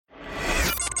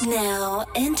Now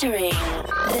entering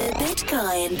the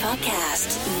Bitcoin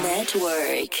Podcast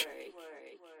Network.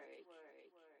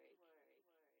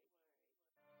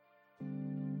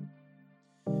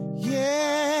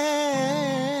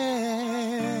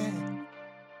 Yeah.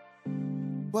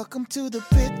 Welcome to the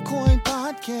Bitcoin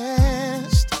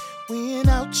Podcast. We in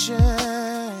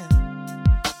outshine.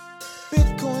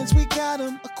 Bitcoins, we got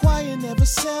them. Acquire, never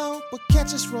sell. But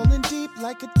catch us rolling deep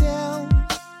like Adele.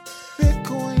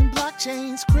 Bitcoin,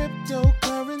 blockchains,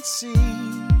 cryptocurrencies.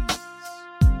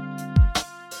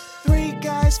 Three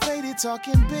guys faded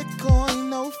talking Bitcoin,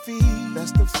 no fee.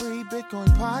 That's the free Bitcoin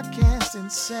podcast,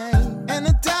 insane. And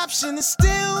adoption is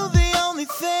still the only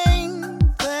thing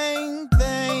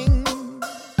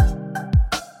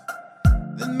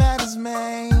that matters,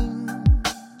 man.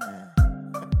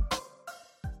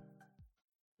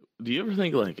 Do you ever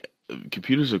think like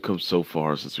computers have come so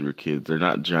far since we were kids? They're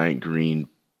not giant green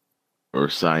or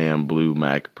cyan blue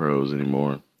Mac Pros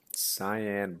anymore.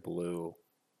 Cyan blue.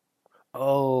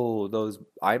 Oh, those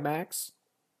iMacs?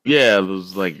 Yeah,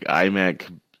 those like iMac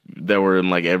that were in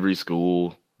like every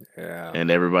school, Yeah,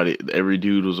 and every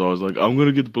dude was always like, "I'm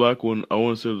gonna get the black one. I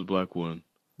want to say the black one."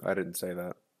 I didn't say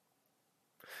that.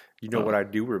 You know what I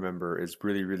do remember is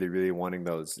really, really, really wanting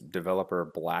those developer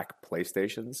black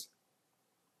PlayStations.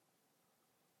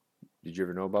 Did you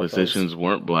ever know about PlayStations those?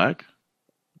 weren't black.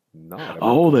 No, they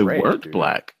Oh, were they gray, weren't dude.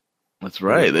 black. That's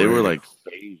right. They were gray. like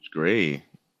beige gray.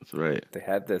 That's right. They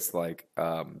had this like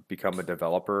become a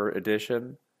developer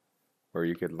edition where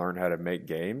you could learn how to make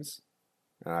games.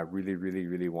 And I really, really,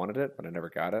 really wanted it, but I never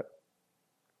got it.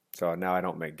 So now I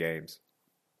don't make games.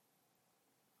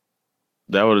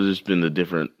 That would have just been a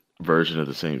different version of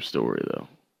the same story, though.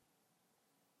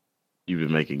 You've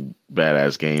been making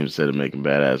badass games instead of making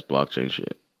badass blockchain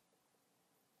shit.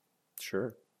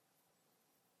 Sure.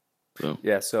 So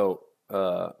Yeah, so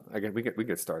again, we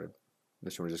get started.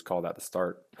 This one we just call that the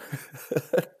start.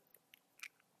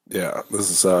 Yeah, this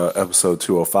is episode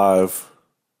 205.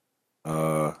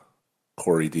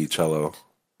 Corey D. Cello.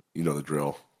 You know the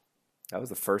drill. That was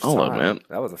the first Hold time. on, man.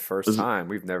 That was the first Is it- time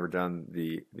we've never done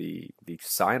the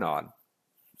sign on.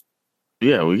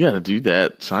 yeah, we got to do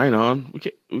that. Sign on.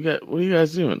 We got. What are you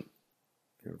guys doing?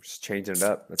 We're just changing it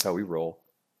up. That's how we roll.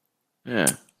 Yeah.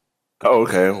 Oh,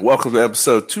 okay. Welcome to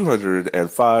episode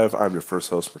 205. I'm your first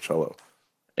host, Marcello.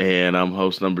 And I'm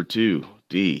host number 2,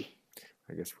 D.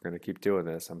 I guess we're gonna keep doing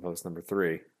this. I'm host number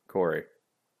 3, Corey.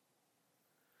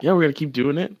 Yeah, we're gonna keep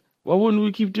doing it. Why wouldn't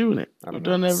we keep doing it? I We've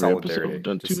don't done know. every episode. Solidarity. We've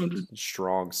done Just 200.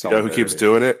 strong You know solidarity. who keeps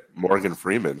doing it? Morgan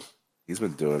Freeman. He's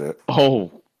been doing it.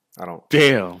 Oh, I don't.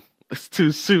 damn! It's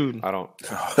too soon. I don't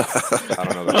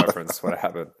know the reference. What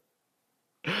happened?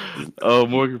 Oh,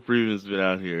 Morgan Freeman's been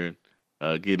out here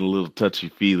getting a little touchy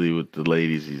feely with the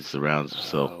ladies he surrounds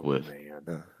himself with. Man.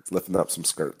 Yeah, he's lifting up some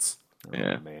skirts.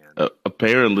 Yeah. Man.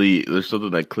 Apparently, there's something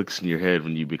that clicks in your head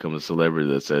when you become a celebrity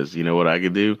that says, "You know what I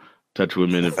could do? Touch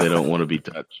women if they don't want to be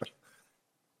touched."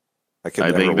 I can I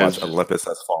never think watch that's- Olympus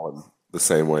Has Fallen the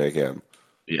same way again.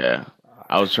 Yeah.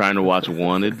 I was trying to watch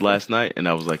Wanted last night, and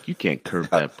I was like, "You can't curve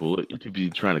that bullet. You could be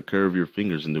trying to curve your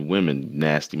fingers into women,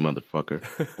 nasty motherfucker."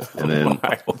 And then,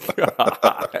 My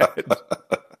God.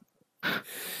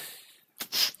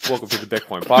 Welcome to the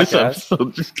Bitcoin this Podcast.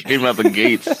 episode just came out the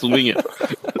gate swinging.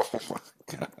 Oh my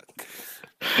God.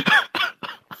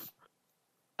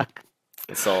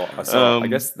 I saw. I Um,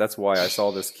 guess that's why I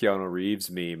saw this Keanu Reeves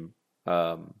meme.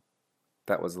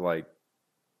 That was like,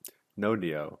 "No,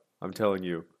 Neo, I'm telling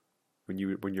you, when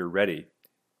you're ready,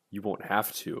 you won't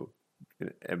have to."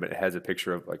 And it has a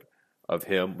picture of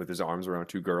him with his arms around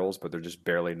 2 girls, but they're just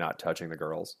barely not touching the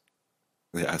girls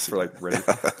Yeah, I see for like that. ready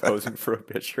posing for a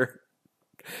picture.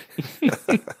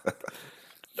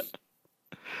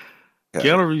 Yeah.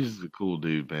 Keanu Reeves is a cool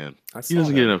dude, man. I He saw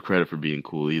doesn't get him. enough credit for being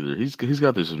cool either. He's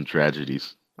got through some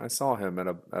tragedies. I saw him at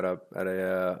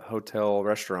a hotel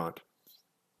restaurant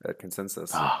at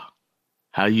Consensus. Ah,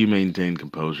 how you maintain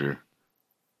composure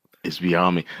is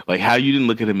beyond me. Like how you didn't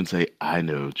look at him and say, "I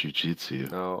know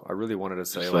jujitsu." No, I really wanted to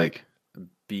say Just like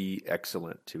be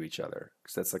excellent to each other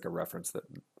because that's like a reference that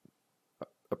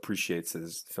appreciates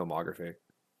his filmography.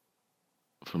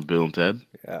 from Bill and Ted.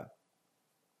 Yeah,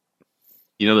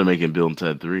 You know they're making Bill and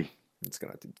Ted 3. it's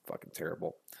gonna be fucking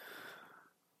terrible.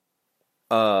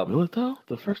 Will it though?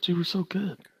 The first 2 were so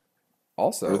good. Were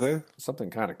Also, they? something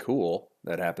kind of cool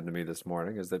that happened to me this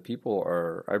morning is that people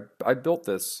are. I built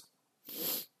this.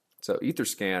 So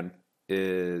Etherscan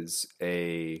is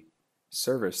a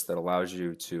service that allows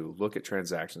you to look at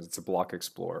transactions. It's a block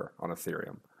explorer on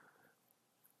Ethereum.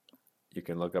 You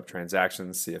can look up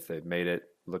transactions, see if they've made it,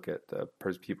 look at the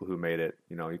people who made it.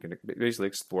 You know, you can basically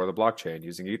explore the blockchain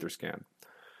using Etherscan.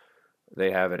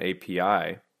 they have an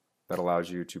API that allows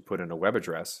you to put in a web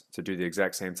address to do the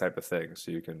exact same type of thing.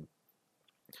 So you can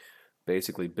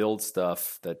basically build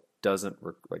stuff that doesn't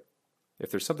like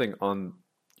if there's something on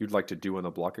you'd like to do in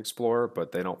the Block Explorer,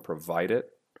 but they don't provide it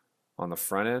on the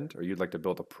front end, or you'd like to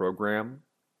build a program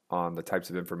on the types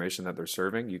of information that they're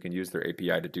serving, you can use their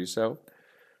API to do so.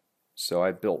 So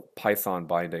I built Python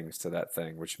bindings to that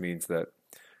thing, which means that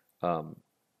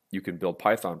you can build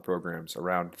Python programs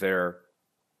around their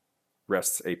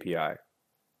REST API.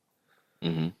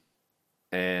 Mm-hmm.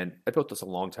 And I built this a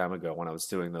long time ago when I was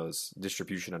doing those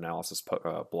distribution analysis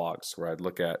blogs, where I'd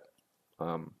look at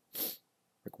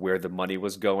like where the money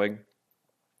was going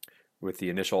with the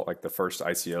initial, like the first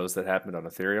ICOs that happened on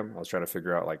Ethereum. I was trying to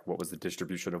figure out like what was the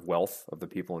distribution of wealth of the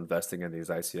people investing in these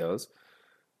ICOs,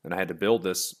 and I had to build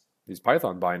these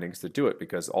Python bindings to do it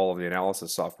because all of the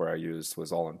analysis software I used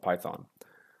was all in Python.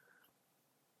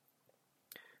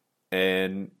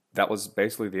 And that was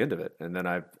basically the end of it. And then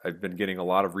I've been getting a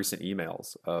lot of recent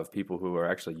emails of people who are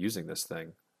actually using this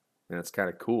thing, and it's kind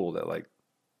of cool that like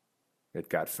it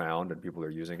got found and people are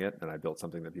using it, and I built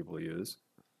something that people use.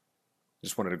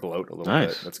 Just wanted to gloat a little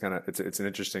bit. That's kind of it's an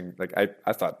interesting, like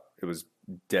I thought it was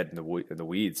dead in the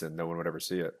weeds and no one would ever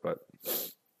see it, but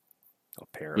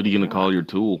apparently. What are you gonna call your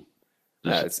tool?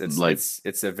 Yeah,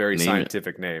 it's a very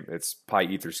scientific name. It's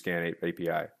PyEtherScan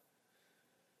API.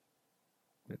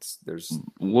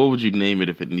 What would you name it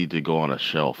if it needed to go on a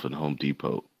shelf in Home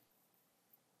Depot?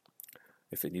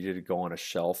 If it needed to go on a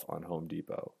shelf on Home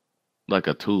Depot, like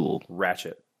a tool.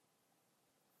 Ratchet.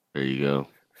 There you go.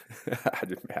 I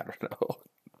don't know.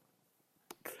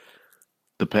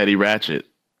 The petty ratchet.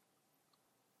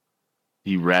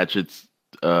 He ratchets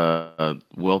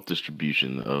wealth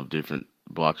distribution of different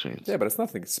blockchains. Yeah, but it's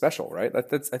nothing special, right? I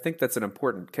think that's an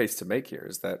important case to make here,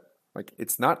 is that like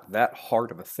it's not that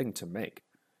hard of a thing to make.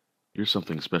 You're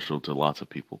something special to lots of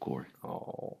people, Corey.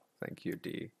 Oh, thank you,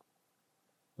 D.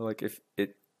 Like if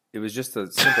it was just a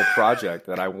simple project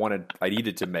that I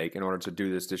needed to make in order to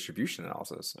do this distribution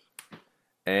analysis.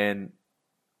 And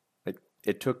like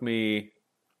it took me,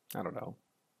 I don't know,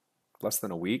 less than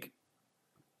a week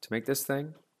to make this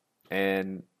thing.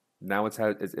 And now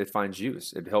it finds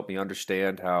use. It helped me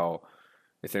understand how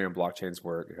Ethereum blockchains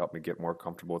work. It helped me get more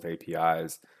comfortable with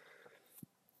APIs.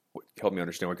 It helped me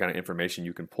understand what kind of information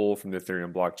you can pull from the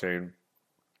Ethereum blockchain.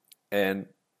 And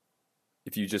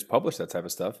if you just publish that type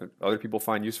of stuff, other people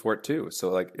find use for it too. So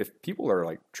like if people are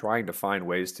like trying to find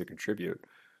ways to contribute,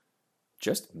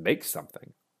 just make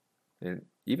something. And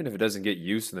even if it doesn't get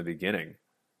use in the beginning,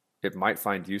 it might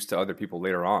find use to other people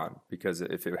later on, because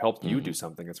if it helped you do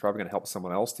something, it's probably going to help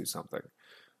someone else do something.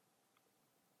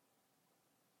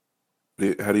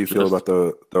 How do you feel about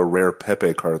the rare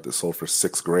Pepe card that sold for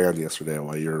 $6,000 yesterday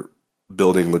while you're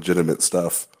building legitimate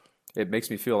stuff? It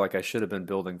makes me feel like I should have been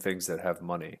building things that have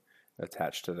money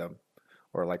attached to them,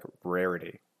 or like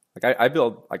rarity. Like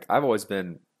I've always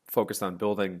been focused on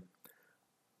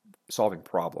solving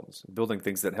problems, building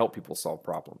things that help people solve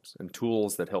problems, and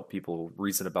tools that help people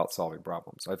reason about solving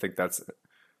problems. I think I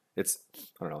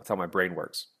don't know, it's how my brain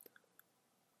works.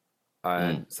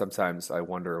 And sometimes I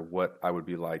wonder what I would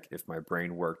be like if my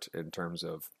brain worked in terms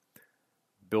of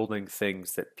building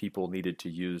things that people needed to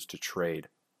use to trade.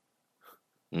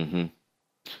 Mm-hmm.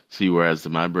 See, whereas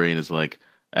my brain is like,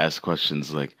 ask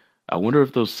questions like, I wonder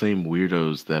if those same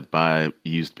weirdos that buy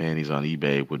used panties on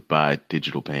eBay would buy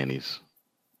digital panties.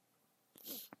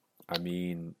 I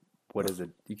mean, what is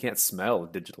it? You can't smell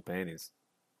digital panties.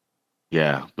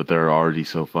 Yeah, but they're already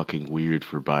so fucking weird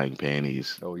for buying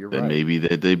panties. Oh, you're that right. Maybe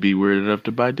they'd be weird enough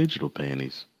to buy digital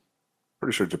panties.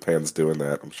 Pretty sure Japan's doing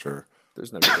that, I'm sure.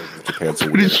 There's no reason. Japan's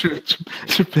pretty sure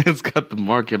Japan's got the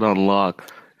market on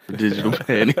lock for digital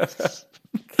panties.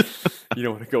 You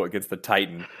don't want to go against the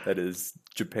titan that is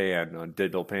Japan on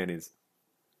digital panties.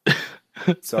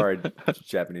 Sorry,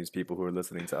 Japanese people who are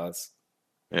listening to us.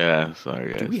 Yeah,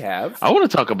 sorry, guys. Do we have? I want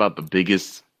to talk about the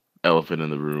biggest elephant in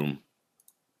the room,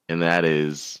 and that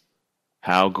is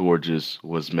how gorgeous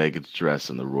was Megan's dress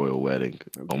in the royal wedding.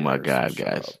 Oh my God,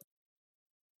 guys. Up.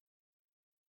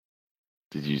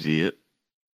 Did you see it?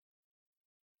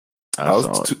 I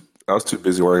was too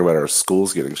busy worrying about our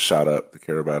schools getting shot up to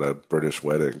care about a British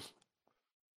wedding.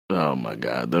 Oh my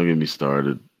God, don't get me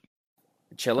started.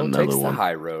 Cello takes the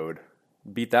high road.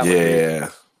 Beat that one. Yeah.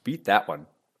 Beat that one.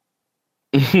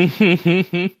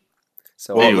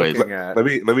 So anyways, let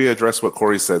me address what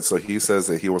Corey said. So he says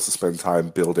that he wants to spend time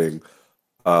building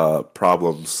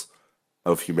problems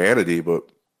of humanity,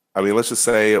 but I mean, let's just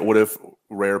say, what if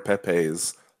rare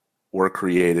Pepes were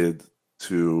created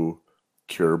to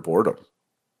cure boredom?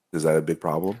 Is that a big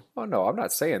problem? Oh no, I'm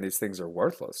not saying these things are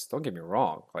worthless. Don't get me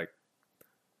wrong. Like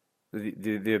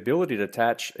The ability to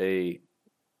attach a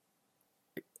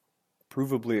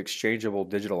provably exchangeable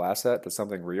digital asset to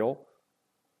something real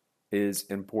is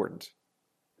important.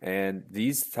 And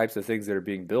these types of things that are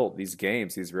being built, these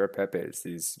games, these rare pepes,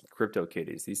 these crypto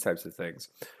kitties, these types of things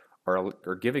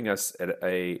are giving us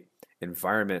a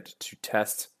environment to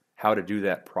test how to do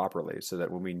that properly, so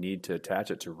that when we need to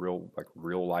attach it to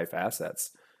real life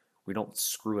assets, we don't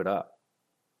screw it up.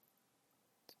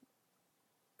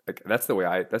 Like that's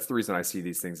the reason I see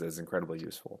these things as incredibly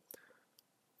useful.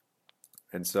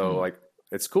 And so like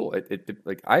it's cool.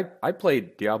 Like I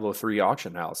played Diablo 3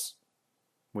 Auction House,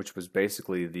 which was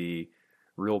basically the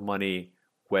real money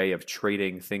way of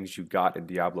trading things you got in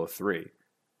Diablo 3.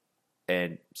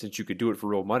 And since you could do it for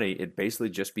real money, it basically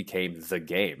just became the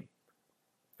game.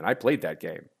 And I played that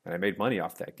game and I made money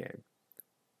off that game.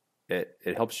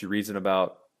 It helps you reason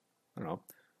about, I don't know,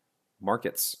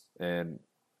 markets and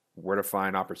where to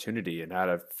find opportunity and how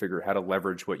to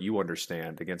leverage what you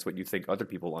understand against what you think other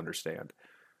people understand.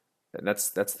 And that's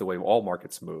the way all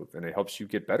markets move, and it helps you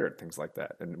get better at things like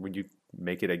that. And when you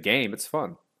make it a game, it's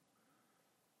fun.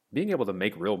 Being able to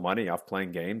make real money off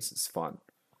playing games is fun.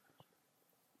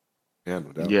 Yeah,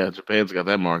 no doubt. Yeah, Japan's got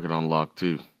that market on lock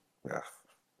too. Yeah.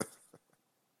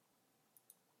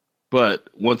 But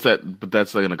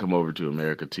that's going to come over to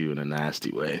America too in a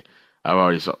nasty way. I've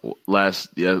already saw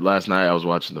last night I was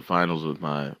watching the finals with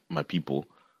my people,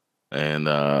 and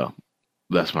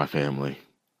that's my family.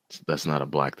 That's not a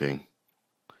black thing.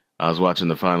 I was watching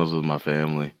the finals with my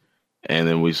family, and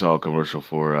then we saw a commercial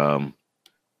for an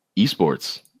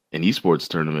esports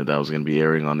tournament that was going to be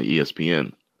airing on the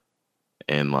ESPN,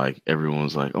 and like everyone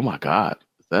was like, "Oh my God,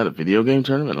 is that a video game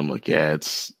tournament?" I'm like, "Yeah,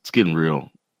 it's getting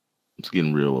real. It's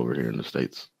getting real over here in the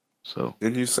States." So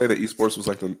Didn't you say that esports was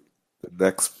like the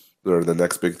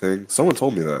next big thing? Someone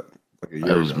told me that like a year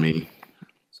that was ago. me.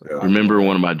 So Yeah. Remember,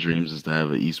 one of my dreams is to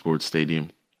have an esports stadium,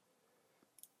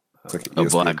 It's like a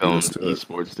ESPN black-owned beat us to it.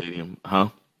 esports stadium, huh?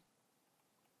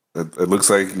 It looks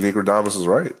like Nicodemus is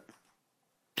right.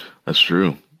 That's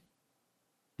true.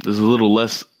 There's a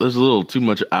little too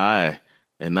much I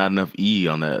and not enough E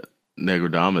on that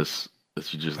Negrodamus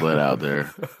that you just let out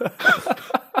there.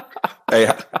 Hey,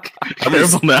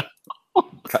 Careful now.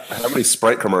 how many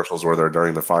Sprite commercials were there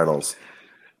during the finals?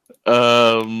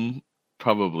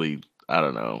 Probably, I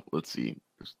don't know. Let's see.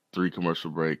 There's 3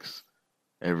 commercial breaks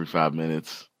every 5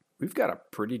 minutes. We've got a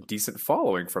pretty decent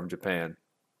following from Japan.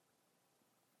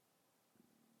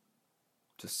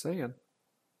 Just saying.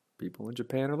 People in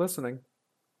Japan are listening.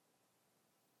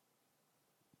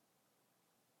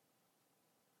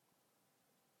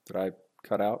 Did I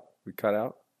cut out? We cut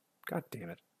out? God damn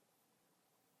it.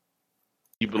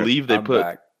 You believe they I'm put?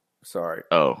 back. Sorry.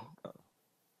 Oh,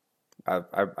 I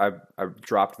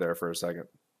dropped there for a second.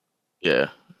 yeah.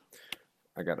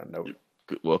 I got a note.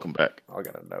 Good. Welcome back, I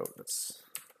got a note.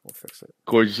 We'll fix it.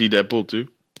 Corey. Did you see Deadpool too?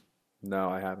 No,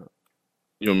 I haven't.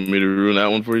 You want me to ruin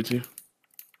that one for you too?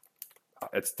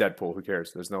 It's Deadpool. Who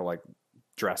cares? There's no like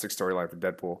drastic storyline for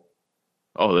Deadpool.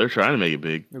 Oh, they're trying to make it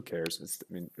big. Who cares?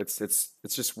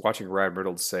 It's just watching Ryan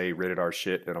Reynolds say rated R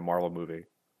shit in a Marvel movie.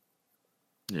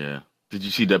 Yeah. Did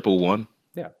you see Deadpool 1?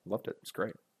 Yeah, loved it. It's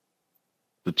great.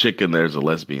 The chick in there's a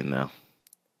lesbian now.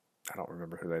 I don't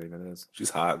remember who that even is. She's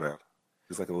hot, man.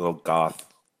 She's like a little goth.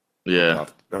 Yeah.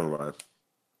 Never mind.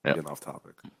 Yep. Getting off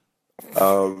topic.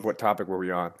 What topic were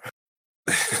we on?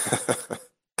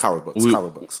 Comic books.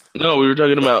 Comic books. No, we were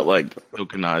talking about like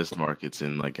tokenized markets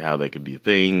and like how they could be a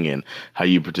thing and how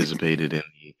you participated in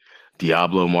the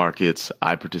Diablo markets.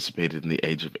 I participated in the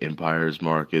Age of Empires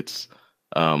markets.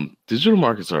 Digital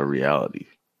markets are a reality.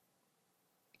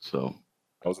 So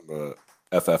I was in the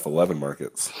FF11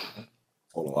 markets.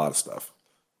 Sold a lot of stuff.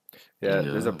 Yeah,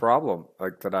 there's a problem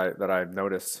like that I've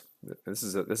noticed. This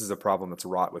is a problem that's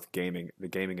wrought with the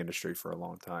gaming industry for a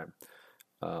long time,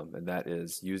 and that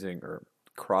is using or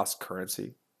cross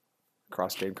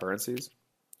game currencies,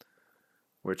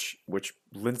 which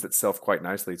lends itself quite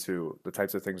nicely to the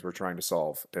types of things we're trying to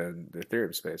solve in the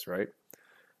Ethereum space, right?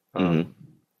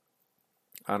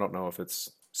 I don't know if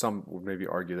some would maybe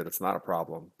argue that it's not a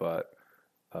problem, but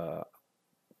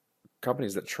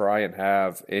companies that try and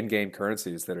have in-game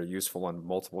currencies that are useful on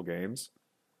multiple games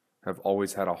have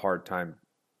always had a hard time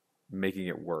making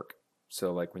it work.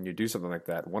 So like when you do something like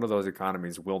that, one of those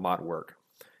economies will not work.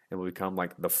 It will become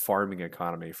like the farming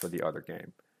economy for the other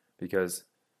game, because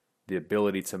the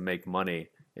ability to make money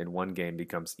in one game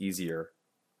becomes easier,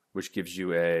 which gives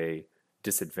you a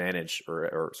disadvantage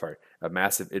or a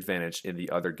massive advantage in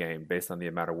the other game based on the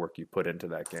amount of work you put into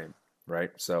that game, right?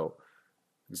 So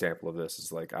example of this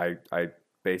is like I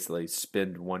basically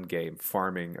spend one game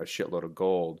farming a shitload of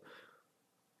gold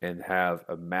and have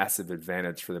a massive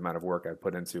advantage for the amount of work I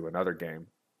put into another game,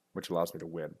 which allows me to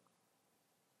win.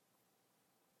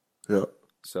 Yeah.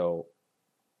 So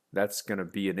that's going to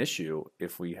be an issue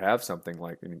if we have something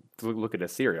like, I mean, look at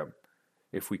Ethereum.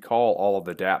 If we call all of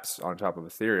the dApps on top of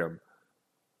Ethereum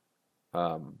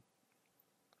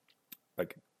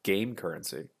like game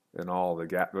currency, and all the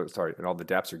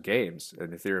dApps are games,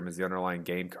 and Ethereum is the underlying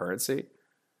game currency,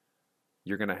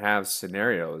 you're going to have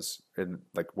scenarios in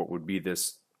like what would be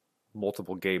this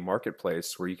multiple game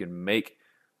marketplace where you can make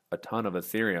a ton of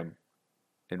Ethereum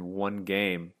in one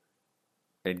game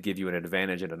and give you an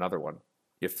advantage in another one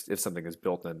if something is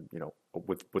built in,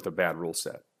 with a bad rule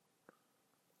set.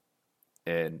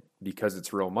 And because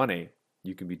it's real money,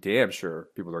 you can be damn sure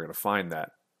people are going to find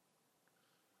that.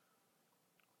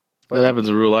 But, that happens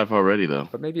in real life already, though.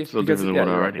 But maybe it's so different than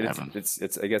what already happens.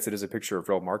 It's I guess it is a picture of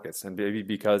real markets, and maybe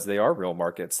because they are real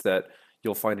markets that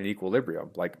you'll find an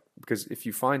equilibrium. Like, because if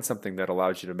you find something that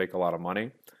allows you to make a lot of money,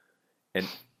 and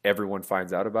everyone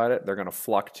finds out about it, they're going to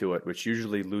flock to it, which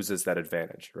usually loses that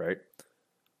advantage, right?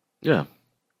 Yeah.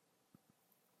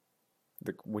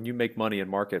 When you make money in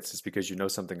markets, it's because you know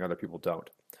something other people don't,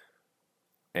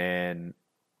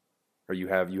 or you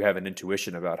have an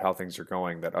intuition about how things are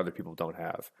going that other people don't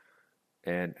have.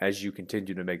 And as you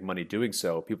continue to make money doing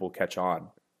so, people catch on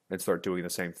and start doing the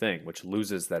same thing, which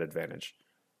loses that advantage.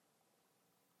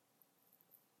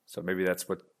 So maybe that's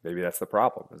the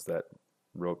problem, is that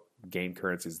real game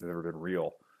currencies have never been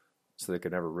real, so they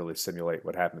could never really simulate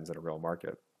what happens in a real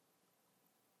market.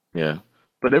 Yeah.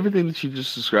 But everything that you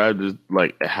just described is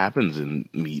like it happens in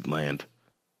meat land.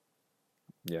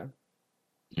 Yeah.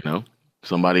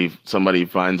 Somebody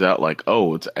finds out like,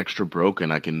 oh, it's extra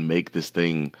broken. I can make this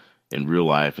thing in real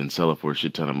life and sell it for a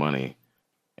shit ton of money,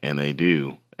 and they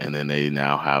do, and then they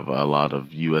now have a lot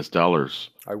of U.S.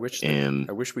 dollars. I wish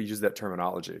we used that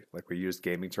terminology, like we used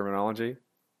gaming terminology.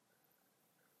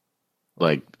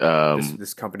 Like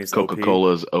this company's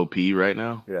Coca-Cola's OP right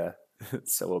now. Yeah,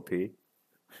 it's so OP.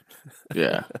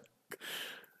 Yeah.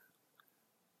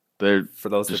 They're For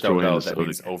those that don't know, that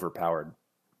means overpowered.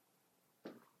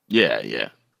 Yeah, yeah.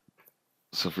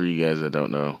 So for you guys that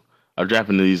don't know, our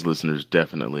Japanese listeners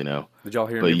definitely know. Did y'all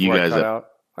hear me before I cut out?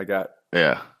 I got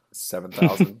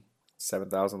 7,000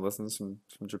 listens from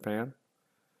Japan.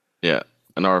 Yeah,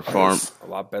 and our farm a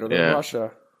lot better than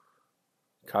Russia.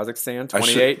 Kazakhstan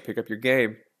 28. Pick up your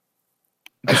game.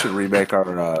 I should remake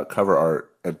our cover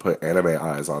art and put anime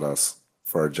eyes on us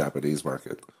for our Japanese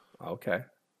market. Okay,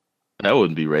 that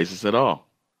wouldn't be racist at all.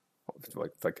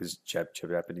 Like because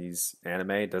Japanese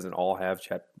anime doesn't all have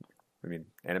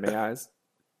anime eyes.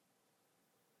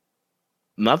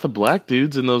 Not the black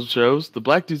dudes in those shows. The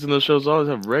black dudes in those shows always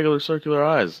have regular circular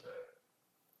eyes.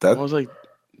 I was like,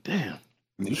 damn.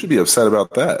 You should be upset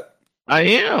about that. I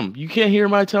am. You can't hear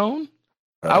my tone?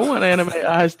 I want anime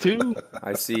eyes too.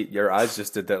 I see. Your eyes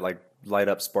just did that like light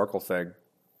up sparkle thing.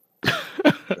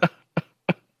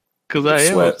 Because I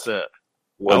am upset.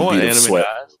 I want anime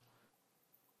eyes.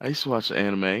 I used to watch the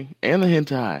anime and the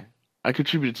hentai. I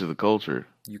contributed to the culture.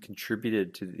 You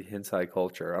contributed to the hentai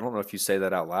culture. I don't know if you say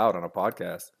that out loud on a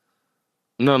podcast.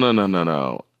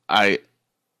 No. I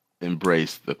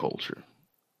embrace the culture.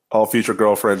 All future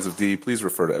girlfriends of D, please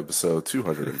refer to episode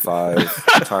 205,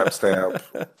 timestamp,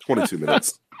 22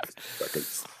 minutes.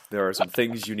 Seconds. There are some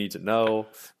things you need to know.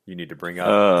 You need to bring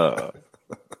up.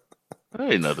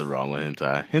 There ain't nothing wrong with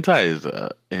hentai. Hentai is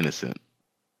innocent.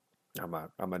 We're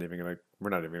not even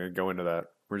gonna go into that.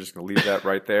 We're just gonna leave that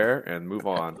right there and move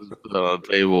on. Let's put it on the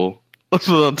table. Let's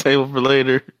put it on the table for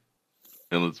later,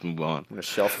 and let's move on. I'm gonna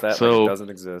shelf that like it doesn't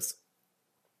exist.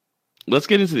 Let's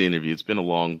get into the interview. It's been a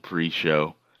long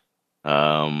pre-show.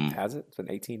 Has it? It's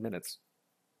been 18 minutes.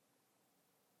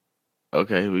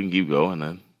 Okay, we can keep going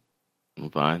then.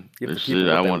 I'm fine. There's shit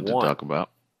I wanted to talk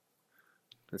about.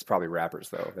 It's probably rappers,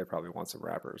 though. They probably want some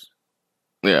rappers.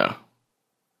 Yeah.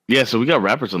 Yeah, so we got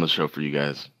rappers on the show for you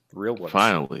guys. Real ones.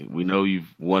 Finally. We know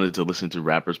you've wanted to listen to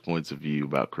rappers' points of view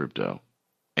about crypto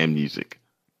and music.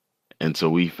 And so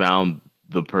we found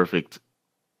the perfect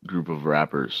group of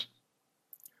rappers.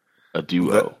 A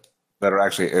duo. That are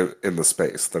actually in the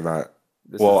space. They're not...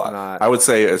 I would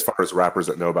say as far as rappers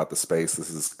that know about the space, this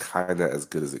is kind of as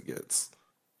good as it gets.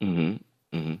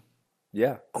 Mm-hmm. Mm-hmm.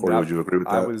 Yeah. Corey, would you agree with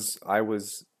that?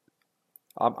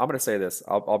 I'm going to say this.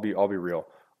 I'll be real.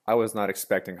 I was not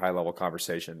expecting high level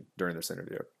conversation during this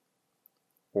interview,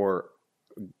 or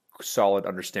solid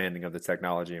understanding of the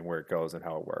technology and where it goes and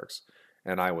how it works.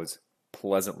 And I was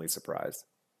pleasantly surprised.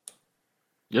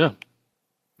 Yeah,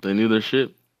 they knew their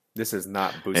shit. This is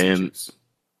not Boosie juice.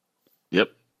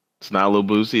 Yep, it's not Lil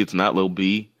Boosie. It's not Lil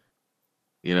B.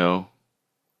 You know,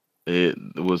 It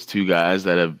was two guys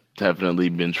that have definitely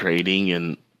been trading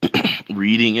and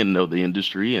reading and know the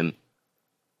industry and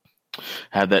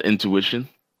have that intuition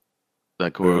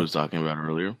that Corey Yeah. was talking about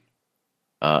earlier.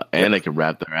 And they can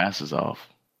rap their asses off.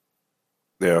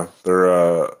 Yeah,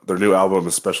 their new album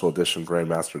is Special Edition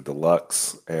Grandmaster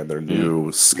Deluxe, and their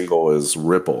new single is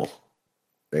Ripple,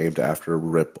 named after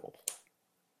Ripple.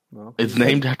 Well, It's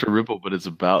named after Ripple, but it's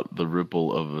about the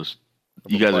ripple of us.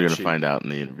 You guys are butt going to cheek. find out in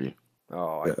the interview.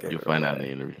 Oh, I Yeah. get You'll it. find out in Right.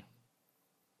 the interview.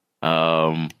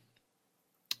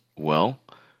 Well,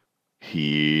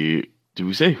 did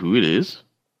we say who it is?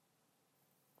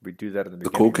 We do that at the The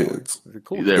beginning. Cool don't we? Kids. The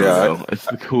cool There kids. Yeah, we go. It's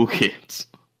the Cool Kids.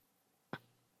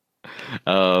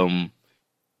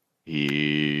 Here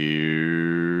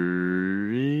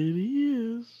it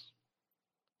is.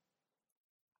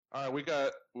 All right, we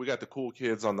got the Cool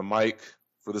Kids on the mic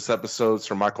for this episode.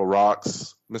 Sir Michael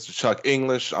Rocks, Mr. Chuck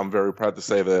English. I'm very proud to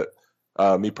say that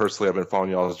me personally, I've been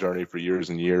following y'all's journey for years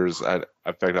and years. In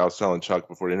fact, I was telling Chuck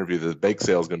before the interview that the bake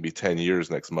sale is going to be 10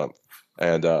 years next month,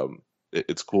 and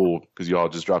it's cool because y'all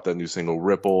just dropped that new single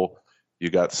Ripple. You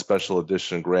got Special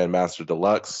Edition Grandmaster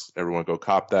Deluxe. Everyone go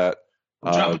cop that.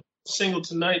 I'm dropping a single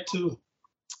tonight too.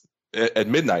 At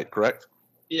midnight, correct?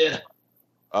 Yeah.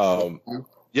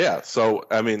 Yeah, so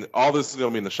I mean, all this is going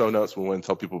to be in the show notes. We want to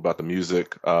tell people about the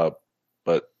music, but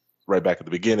right back at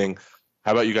the beginning,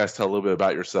 how about you guys tell a little bit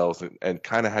about yourselves and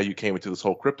kind of how you came into this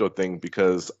whole crypto thing?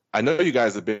 Because I know you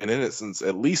guys have been in it since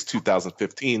at least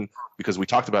 2015, because we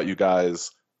talked about you guys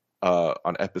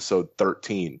on episode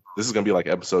 13. This is going to be like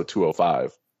episode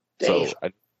 205. Damn. So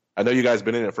I know you guys have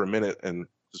been in it for a minute, and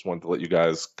just wanted to let you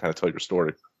guys kind of tell your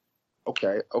story.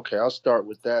 Okay, I'll start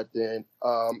with that then.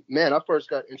 Man, I first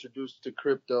got introduced to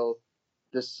crypto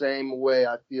the same way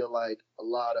I feel like a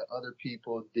lot of other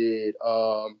people did.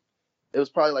 It was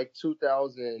probably like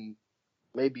 2000,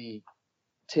 maybe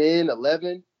 10,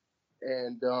 11,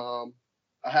 and I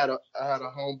had a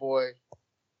homeboy.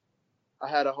 I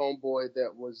had a homeboy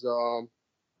that was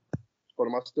what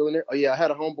am I still in there? Oh yeah, I had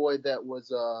a homeboy that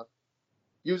was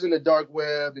using the dark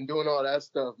web and doing all that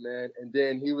stuff, man. And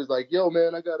then he was like, "Yo,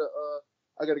 man, I gotta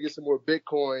get some more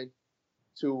Bitcoin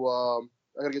to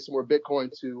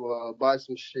buy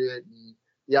some shit and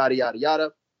yada yada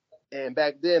yada." And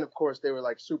back then, of course, they were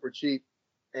like super cheap,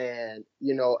 and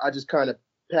I just kind of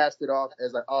passed it off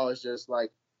as like, oh, it's just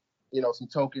like some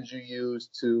tokens you use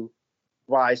to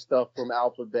buy stuff from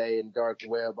Alphabet and dark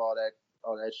web, all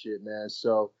that shit, man.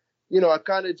 So I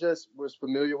kind of just was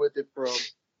familiar with it from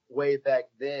way back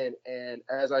then, and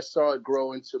as I saw it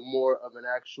grow into more of an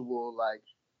actual like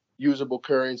usable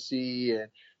currency and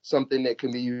something that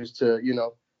can be used to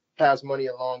pass money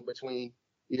along between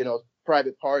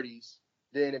private parties,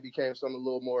 then it became something a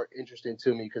little more interesting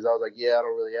to me, because I was like, yeah, I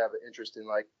don't really have an interest in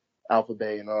like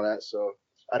Alphabet and all that, so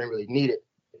I didn't really need it.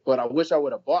 But I wish I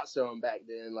would have bought some back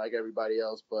then like everybody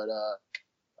else, but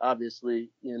obviously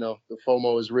the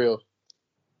FOMO is real.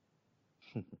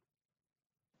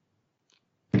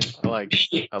 I like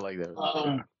that.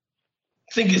 I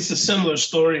think it's a similar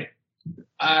story.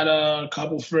 I had a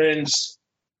couple friends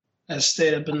that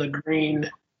stayed up in the Green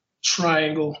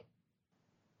Triangle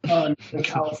in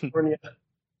California,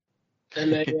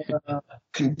 and they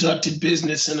conducted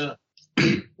business in a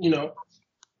in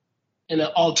an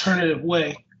alternative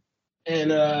way.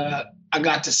 And I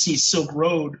got to see Silk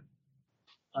Road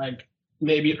like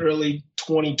maybe early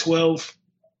 2012.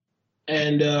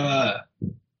 And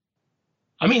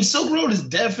I mean, Silk Road is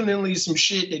definitely some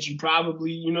shit that you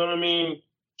probably,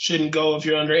 shouldn't go if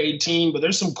you're under 18, but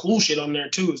there's some cool shit on there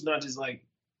too. It's not just like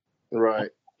Right.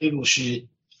 legal shit.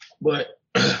 But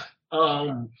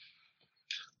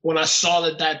when I saw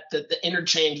that the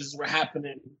interchanges were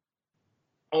happening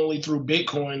only through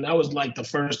Bitcoin, that was like the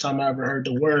first time I ever heard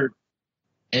the word.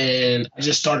 And I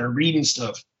just started reading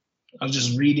stuff. I was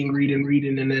just reading.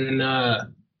 And then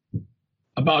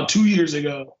about 2 years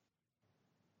ago,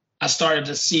 I started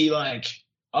to see like,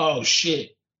 oh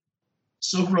shit,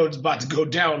 Silk Road's about to go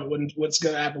down. What's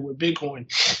going to happen with Bitcoin?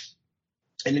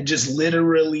 And it just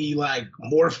literally like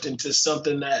morphed into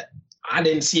something that I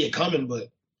didn't see it coming, but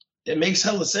it makes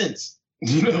hella sense.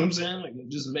 You know what I'm saying? Like, it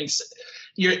just makes sense.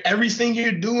 Everything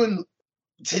you're doing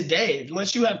today,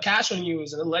 unless you have cash on you,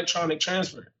 is an electronic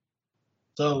transfer.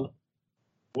 So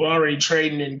we're already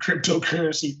trading in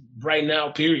cryptocurrency right now,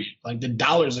 period. Like the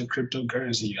dollar's a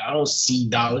cryptocurrency. I don't see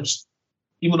dollars.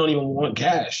 People don't even want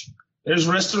cash. There's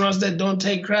restaurants that don't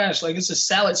take cash. Like it's a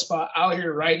salad spot out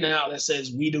here right now that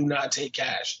says we do not take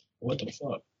cash. What the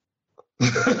fuck?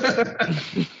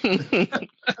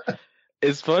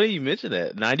 It's funny you mentioned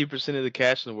that. 90% of the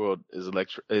cash in the world is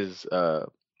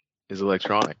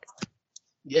electronic.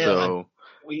 Yeah. So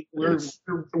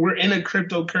we're in a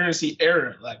cryptocurrency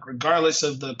era. Like regardless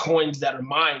of the coins that are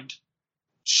mined,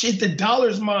 shit, the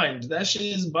dollar's mined. That shit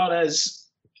is about as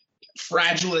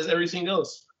fragile as everything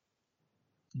else.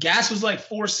 Gas was like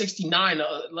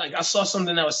 $4.69. Like I saw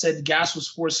something that was said gas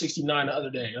was $4.69 the other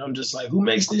day. And I'm just like, who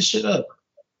makes this shit up?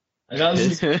 Like I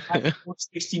was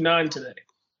 $4.69 today.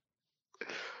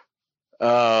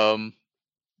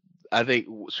 I think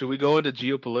should we go into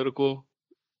geopolitical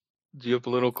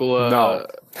No.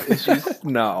 issues?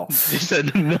 No. You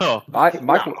said no.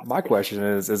 My question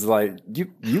is like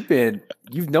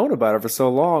you've known about it for so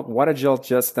long. Why did y'all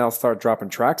just now start dropping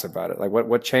tracks about it? Like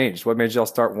what changed? What made y'all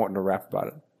start wanting to rap about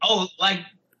it? Oh, like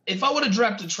if I would have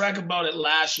dropped a track about it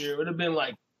last year, it would have been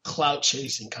like clout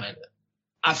chasing kind of.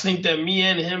 I think that me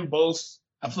and him both,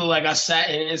 I feel like I sat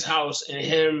in his house and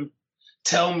him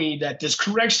tell me that this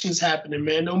correction's happening,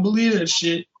 man. Don't believe that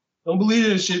shit. Don't believe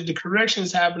that shit. The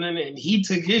correction's happening. And he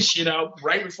took his shit out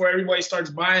right before everybody starts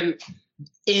buying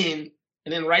in.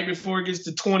 And then right before it gets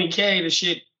to 20K, the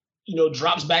shit,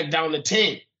 drops back down to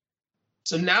 10.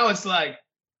 So now it's like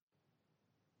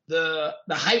the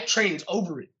hype train's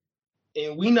over it.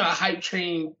 And we not hype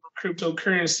train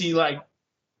cryptocurrency like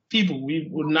people. We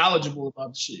were knowledgeable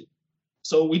about the shit.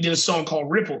 So we did a song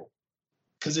called Ripple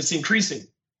because it's increasing.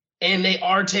 And they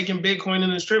are taking Bitcoin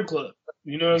in the strip club.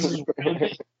 You know what I'm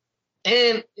saying?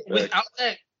 And without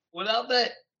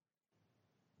that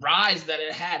rise that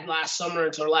it had last summer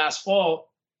until last fall,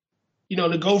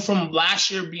 to go from last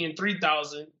year being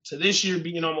 3,000 to this year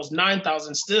being almost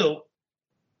 9,000 still,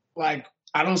 like,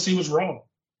 I don't see what's wrong.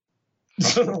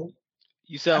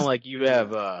 You sound like you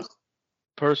have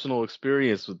personal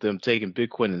experience with them taking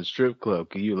Bitcoin in the strip club.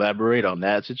 Can you elaborate on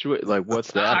that situation? Like,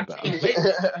 what's that about?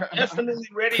 Definitely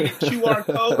ready to QR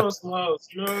code on some hoes.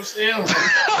 You know what I'm saying?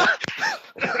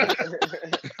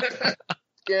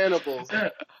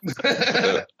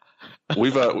 Scannable.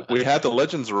 We had the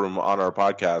Legends Room on our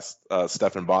podcast.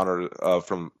 Stefan Bonner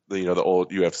from the old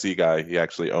UFC guy. He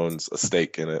actually owns a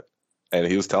stake in it, and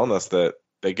he was telling us that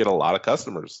they get a lot of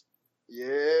customers.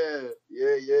 Yeah.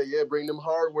 Bring them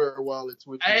hardware wallets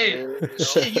with you. Hey, Man,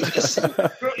 shit, you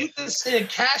can send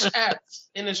cash apps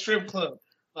in a strip club.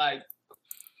 Like,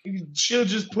 she'll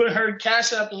just put her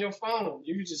cash app in your phone.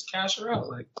 You can just cash her out.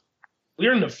 Like,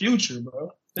 we're in the future,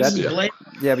 bro. This is blatant.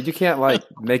 Yeah, but you can't like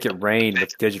make it rain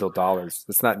with digital dollars.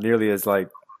 It's not nearly as like.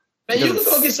 Man, you can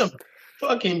go get some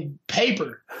fucking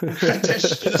paper.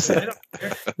 Just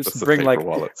bring like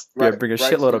wallets. Yeah, bring a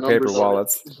shitload of paper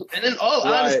wallets. And then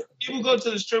honestly, people go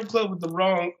to the strip club with the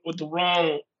wrong,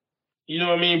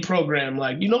 program.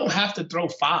 Like, you don't have to throw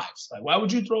fives. Like, why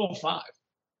would you throw a five?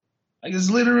 Like, it's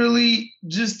literally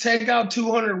just take out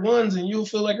 200 ones and you'll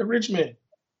feel like a rich man.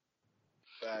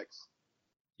 Facts.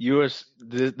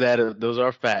 Those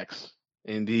are facts,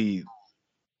 indeed.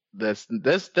 That's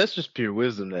just pure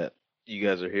wisdom that you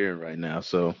guys are hearing right now.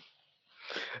 So,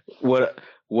 what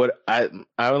I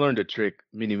learned a trick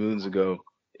many moons ago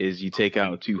is you take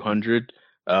out 200,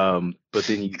 but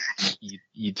then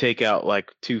you take out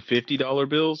like two $50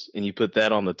 bills and you put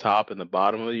that on the top and the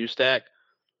bottom of your stack.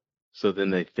 So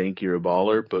then they think you're a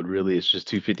baller, but really it's just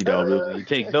two $50 bills. And you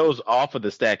take those off of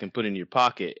the stack and put in your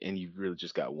pocket, and you've really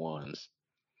just got ones.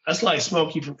 That's like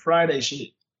Smokey from Friday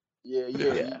shit.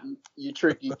 Yeah. You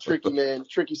tricky man,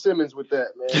 Tricky Simmons with that,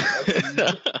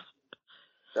 man.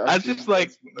 I just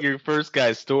like your first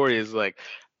guy's story is like,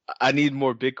 I need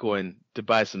more Bitcoin to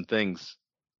buy some things,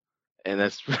 and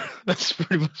that's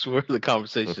pretty much where the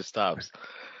conversation stops.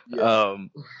 Yeah.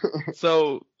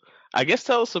 So I guess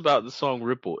tell us about the song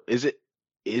Ripple. Is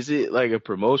it like a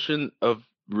promotion of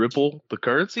Ripple, the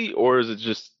currency, or is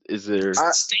there?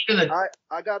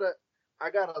 I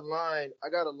got a line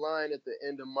at the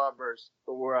end of my verse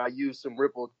where I use some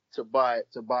Ripple to buy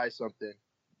something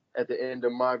at the end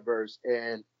of my verse.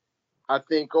 And I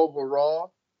think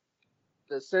overall,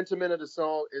 the sentiment of the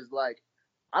song is like,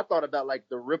 I thought about like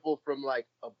the ripple from like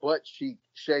a butt cheek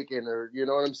shaking, or you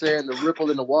know what I'm saying? The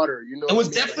ripple in the water, you know. It was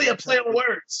definitely a play on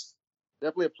words.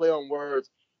 Definitely a play on words,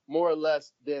 more or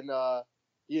less than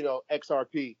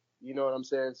XRP. You know what I'm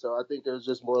saying? So I think there's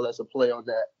just more or less a play on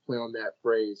that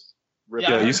phrase.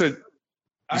 Ripple. Yeah, you said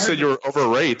you were over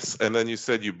Wraiths, and then you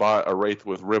said you bought a Wraith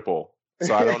with Ripple.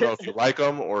 So I don't know if you like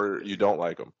them or you don't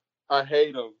like them. I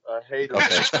hate them. Okay. Man.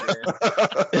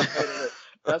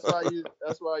 That's why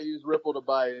I use Ripple to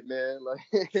buy it, man. Like,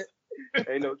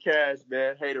 ain't no cash,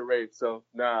 man. Hate a Wraith, so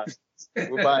nah.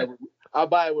 I'll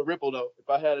buy it with Ripple though. If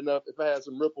I had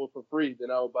some Ripple for free,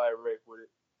 then I would buy a Wraith with it.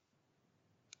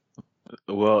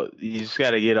 Well, you just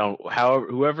got to get on.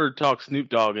 Whoever talks Snoop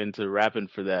Dogg into rapping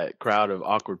for that crowd of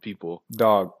awkward people.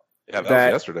 Dog. Yeah, that That-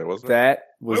 was yesterday, wasn't it? That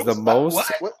was the most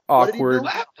What did he do? awkward.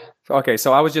 Okay,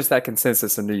 so I was just at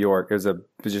Consensus in New York. It was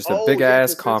just a big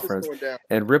ass Consensus conference, going down.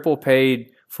 and Ripple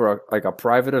paid for a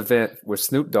private event with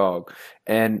Snoop Dogg,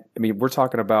 and I mean we're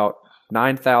talking about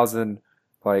 9,000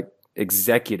 like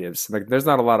executives. Like there's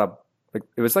not a lot of like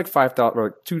it was like $5,000 or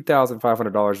like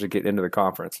 $2,500 to get into the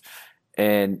conference,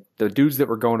 and the dudes that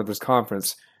were going to this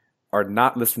conference are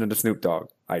not listening to Snoop Dogg.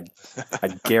 I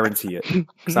guarantee it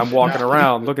because I'm walking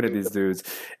around looking at these dudes,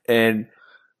 and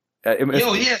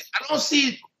Yo, yeah, I don't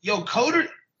see coder.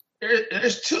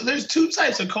 There's two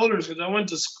types of coders because I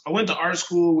went to art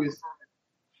school with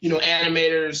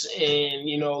animators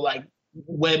and like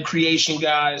web creation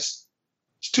guys.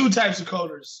 There's two types of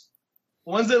coders.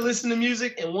 Ones that listen to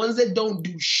music and ones that don't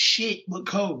do shit but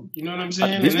code. You know what I'm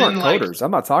saying? These And weren't then, coders.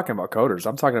 I'm not talking about coders.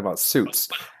 I'm talking about suits.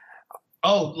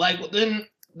 Then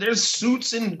there's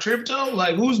suits in crypto.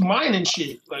 Like who's mining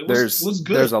shit? Like what's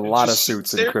good? There's a lot of Just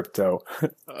suits in there? crypto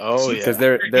Oh yeah. because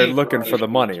they're looking for the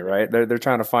money, right? They're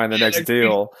trying to find the Yeah, next they're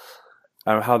deal,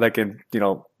 how they can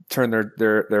turn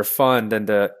their fund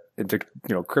into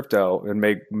crypto and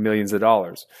make millions of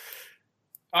dollars.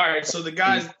 All right, so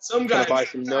some Gonna buy guy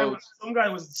some notes. some guy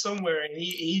was somewhere, and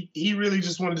he really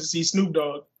just wanted to see Snoop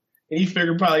Dogg, and he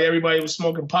figured probably everybody was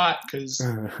smoking pot because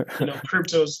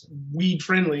crypto's weed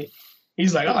friendly.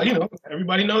 He's like,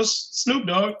 everybody knows Snoop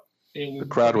Dogg. And The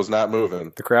crowd was not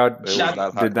moving. The crowd It was Shot-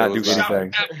 not did not it do was not-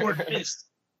 anything. Outward fist.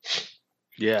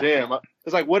 Yeah. Damn,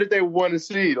 it's like, what did they want to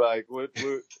see? Like, what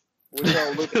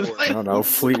y'all looking for? I don't know,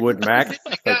 Fleetwood Mac.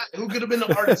 Who could have been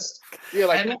the artist? Yeah,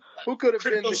 like And who could have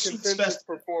been Crypto the Suits consensus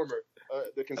Festival. performer,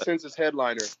 the consensus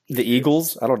headliner, The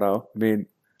Eagles? I don't know. I mean,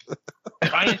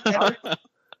 Ryan Tedder?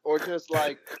 or just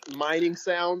like mining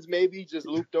sounds, maybe just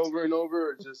looped over and over,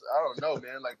 or just I don't know,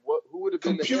 man. Like, who would have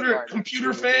been the headliner? Computer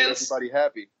Would've made fans? everybody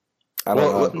happy. I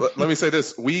don't Well, know. let me say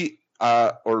this: me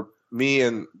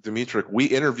and Dimitrik, we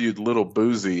interviewed Little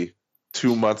Boozy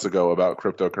 2 months ago about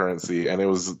cryptocurrency, and it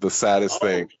was the saddest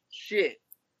thing. Shit.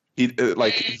 He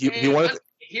wanted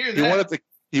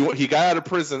he got out of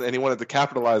prison and he wanted to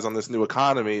capitalize on this new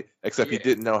economy, except he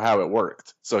didn't know how it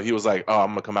worked. So he was like, "Oh, I'm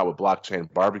gonna come out with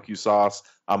blockchain barbecue sauce.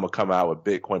 I'm gonna come out with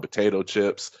Bitcoin potato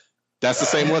chips." That's the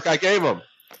same look I gave him.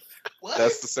 What?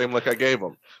 That's the same look I gave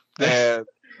him. And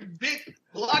Big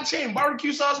blockchain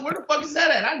barbecue sauce. Where the fuck is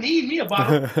that at? I need me a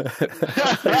bottle.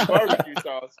 Barbecue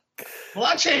sauce.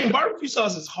 Blockchain barbecue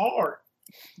sauce is hard.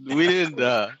 We didn't.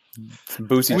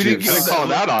 Boosie We didn't juice. get call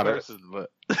called out out on it.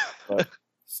 but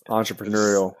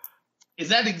Entrepreneurial. Is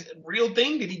that a real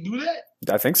thing? Did he do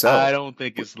that? I think so. I don't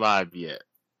think it's live yet.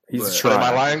 He's but- am trying.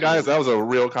 I lying, guys? That was a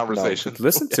real No, conversation.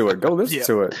 listen to it. Go listen Yeah.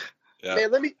 to it. Yeah.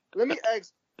 Man, let me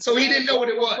ask. So he didn't know what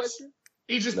it was. Question?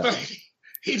 He just No.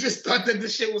 thought that the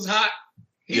shit was hot.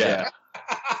 Yeah.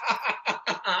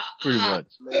 Pretty much.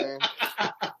 Man,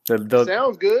 The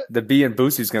sounds good. the B in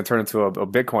Boosie's going to turn into a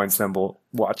Bitcoin symbol.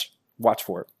 Watch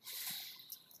for it.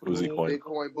 Boozy coin.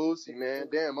 Bitcoin Boosie, man.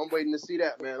 Damn, I'm waiting to see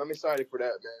that, man. I'm excited for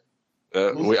that,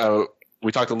 man.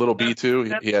 We talked to Little B too.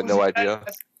 He had no idea.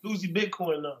 That's Uzi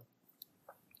Bitcoin though.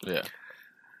 Yeah.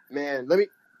 Man,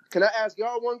 can I ask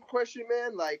y'all one question,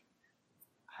 man? Like,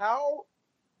 how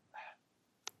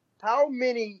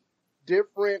many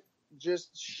different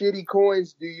just shitty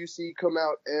coins do you see come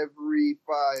out every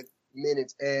 5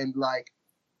 minutes? And like,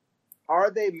 are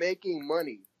they making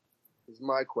money? Is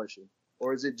my question.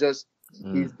 Or is it just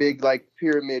these big like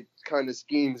pyramid kind of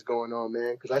schemes going on,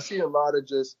 man? Because I see a lot of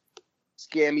just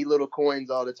scammy little coins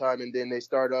all the time, and then they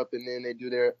start up and then they do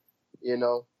their,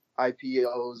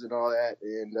 IPOs and all that,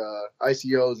 and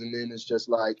ICOs, and then it's just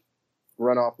like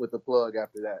run off with the plug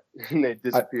after that, and they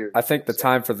disappear. I think the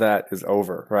time for that is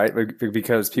over, right?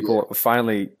 Because people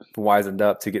finally wisened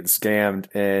up to getting scammed,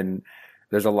 and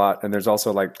there's a lot, and there's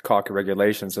also like CAC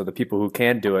regulation, so the people who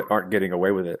can do it aren't getting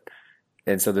away with it,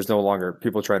 and so there's no longer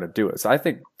people trying to do it. So I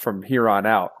think from here on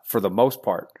out, for the most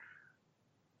part,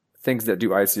 things that do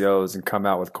ICOs and come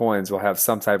out with coins will have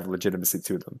some type of legitimacy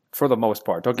to them. For the most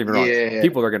part, don't get me wrong. Yeah.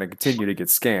 People are going to continue to get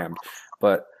scammed,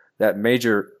 but that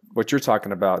major, what you're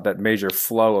talking about, that major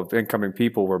flow of incoming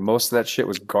people where most of that shit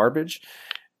was garbage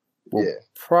will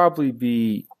probably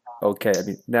be okay. I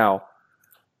mean, now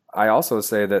I also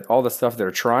say that all the stuff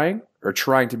they're trying are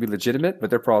trying to be legitimate,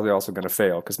 but they're probably also going to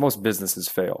fail because most businesses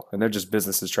fail and they're just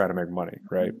businesses trying to make money,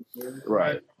 right?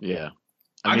 Right. Yeah.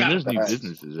 I I mean, got there's new that.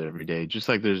 businesses every day, just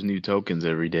like there's new tokens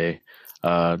every day.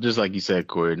 Just like you said,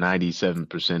 Corey,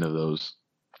 97% of those,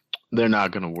 they're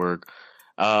not going to work.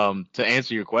 To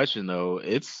answer your question, though,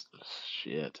 it's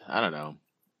shit. I don't know.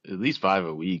 At least 5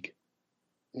 a week.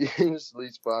 It's at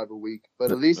least 5 a week, but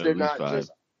at least At they're least not 5.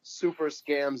 just super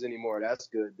scams anymore. That's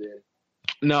good, then.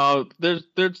 No,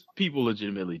 there's people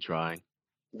legitimately trying.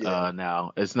 Yeah.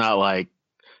 Now it's not like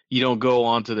you don't go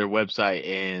onto their website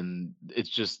and it's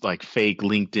just like Oh fake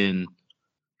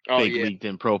yeah.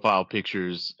 LinkedIn profile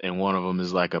pictures, and one of them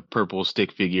is like a purple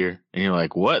stick figure, and you're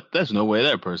like, what? There's no way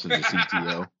that person's a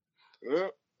CTO.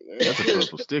 That's a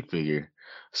purple stick figure.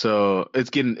 So it's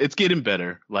getting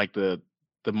better. Like the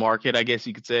market, I guess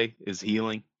you could say, is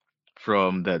healing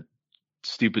from that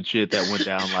stupid shit that went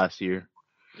down last year.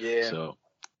 Yeah. So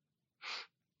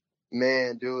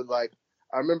Man, dude, like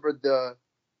I remember that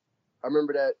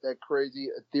crazy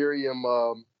Ethereum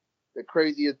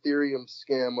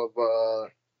scam of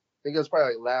I think it was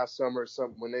probably like last summer or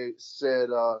something when they said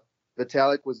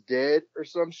Vitalik was dead or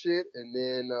some shit, and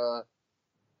then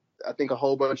I think a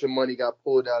whole bunch of money got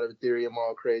pulled out of Ethereum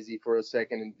all crazy for a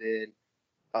second, and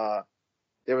then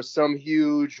there was some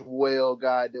huge whale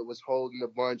guy that was holding a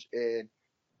bunch, and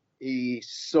he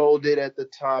sold it at the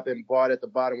top and bought at the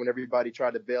bottom when everybody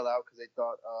tried to bail out because they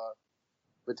thought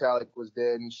Vitalik was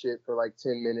dead and shit for like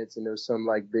 10 minutes, and there was some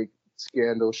like big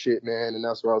scandal shit, man. And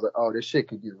that's where I was like, oh, this shit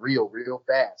could get real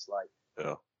fast. Like,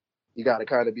 Yeah. you got to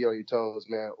kind of be on your toes,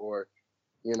 man. Or,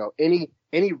 any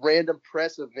random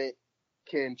press event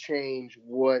can change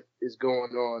what is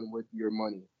going on with your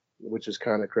money, which is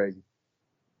kind of crazy.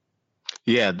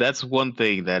 yeah, that's one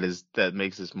thing that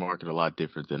makes this market a lot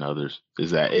different than others,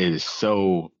 is that it is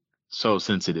so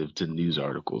sensitive to news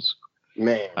articles.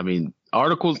 Man. I mean,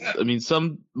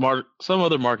 some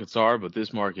other markets are, but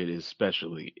this market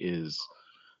especially is.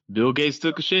 Bill Gates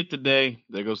took a shit today.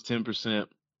 There goes 10%.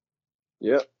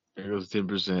 Yep. There goes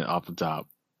 10% off the top.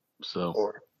 So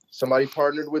Or somebody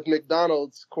partnered with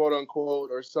McDonald's, quote unquote,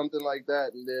 or something like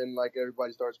that, and then like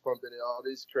everybody starts pumping it, all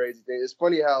these crazy things. It's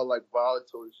funny how like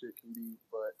volatile this shit can be,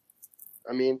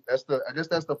 but I mean I guess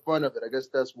that's the fun of it. I guess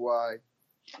that's why,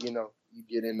 you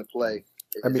get into play.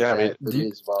 I mean, Yeah, I mean,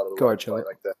 it's volatile. go ahead, Chili.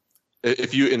 Like that.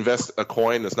 If you invest a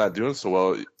coin that's not doing so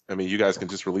well, I mean, you guys can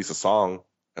just release a song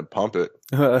and pump it.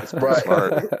 It's pretty Right.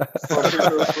 smart. Pump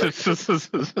it real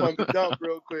quick. Pump it up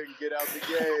real quick and get out the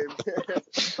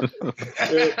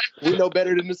game. We know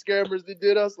better than the scammers that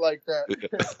did us like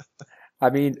that. I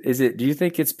mean, do you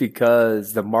think it's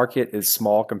because the market is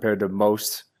small compared to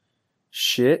most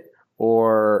shit,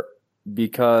 or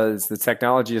because the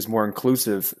technology is more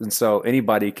inclusive and so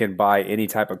anybody can buy any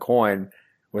type of coin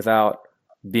without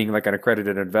being like an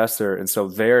accredited investor, and so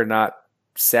they're not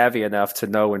savvy enough to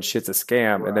know when shit's a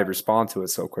scam, and they respond to it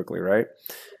so quickly, right?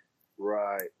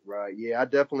 Right. Yeah, I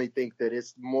definitely think that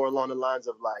it's more along the lines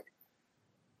of like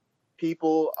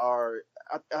people are.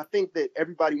 I think that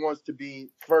everybody wants to be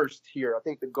first here. I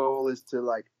think the goal is to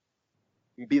like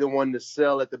be the one to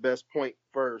sell at the best point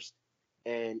first,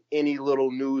 and any little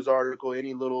news article,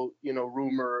 any little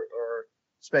rumor or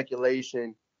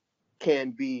speculation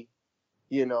can be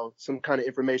some kind of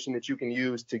information that you can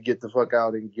use to get the fuck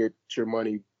out and get your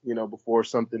money, before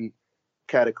something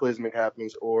cataclysmic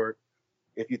happens. Or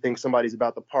if you think somebody's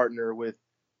about to partner with,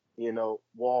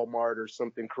 Walmart or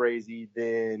something crazy,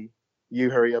 then you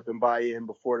hurry up and buy in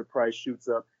before the price shoots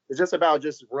up. It's just about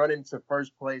just running to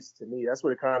first place to me. That's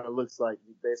what it kind of looks like,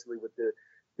 basically, with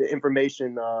the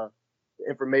information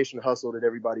hustle that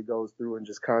everybody goes through, and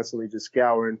just constantly just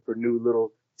scouring for new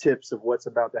little tips of what's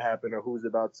about to happen or who's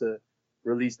about to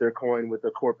release their coin with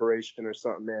a corporation or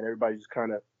something, man. Everybody's just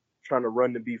kind of trying to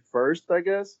run to be first, I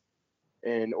guess,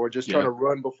 or just trying to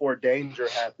run before danger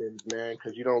happens, man,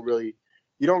 because you don't really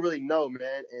know,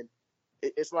 man. And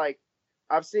it's like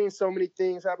I've seen so many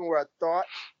things happen where I thought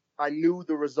I knew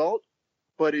the result,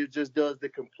 but it just does the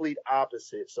complete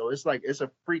opposite. So it's like it's a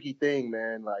freaky thing,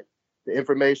 man. Like the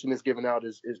information that's given out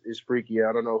is freaky.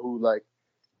 I don't know who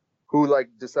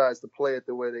decides to play it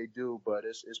the way they do, but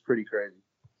it's pretty crazy.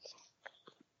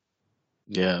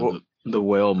 yeah, Well- the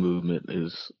whale movement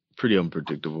is pretty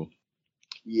unpredictable.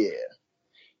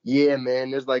 Yeah,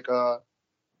 man. There's like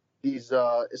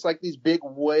it's like these big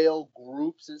whale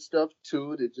groups and stuff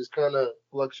too that just kind of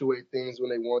fluctuate things when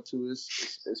they want to.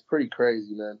 It's pretty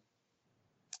crazy, man.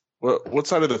 Well, what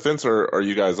side of the fence are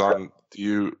you guys on?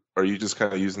 Are you just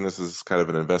kind of using this as kind of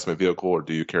an investment vehicle, or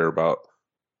do you care about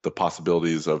the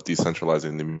possibilities of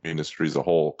decentralizing the industry as a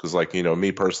whole? Because, like,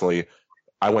 me personally,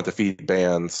 I went to feed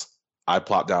bands. I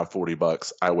plopped down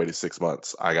 $40. I waited 6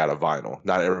 months. I got a vinyl.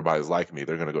 Not everybody's like me.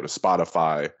 They're going to go to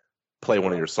Spotify, play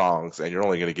one of your songs, and you're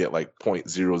only going to get like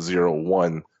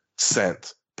 0.001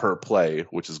 cent per play,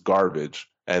 which is garbage.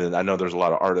 And I know there's a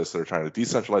lot of artists that are trying to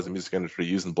decentralize the music industry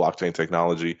using blockchain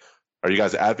technology. Are you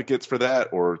guys advocates for that,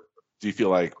 or do you feel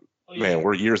like, man,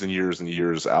 we're years and years and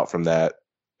years out from that?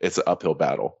 It's an uphill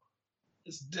battle.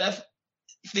 It's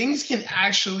things can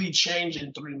actually change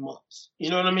in 3 months. You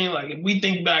know what I mean? Like if we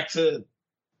think back to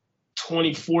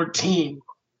 2014,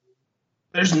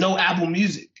 there's no Apple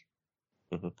Music.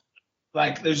 Mm-hmm.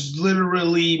 Like there's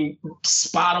literally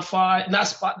Spotify,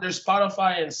 there's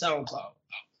Spotify and SoundCloud.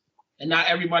 And not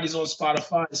everybody's on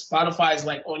Spotify. Spotify is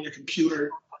like on your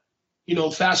computer. You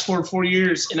know, fast forward 4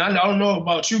 years, and I don't know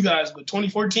about you guys, but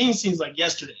 2014 seems like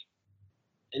yesterday.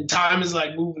 And time is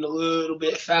like moving a little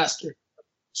bit faster.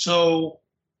 So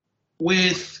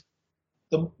with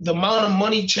the amount of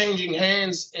money changing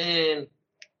hands and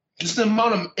just the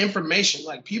amount of information,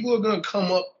 like people are going to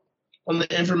come up on the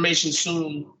information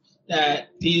soon that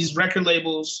these record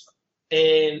labels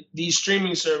and these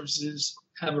streaming services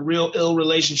have a real ill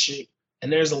relationship.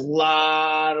 And there's a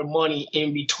lot of money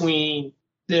in between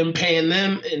them paying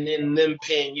them and then them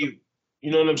paying you.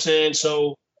 You know what I'm saying?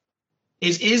 So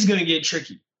it is going to get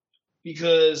tricky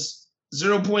because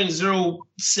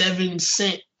 0.07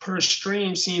 cent per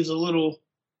stream seems a little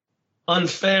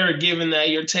unfair given that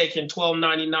you're taking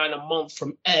 $12.99 a month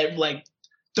from like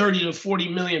 30 to 40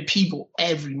 million people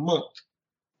every month.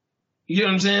 You know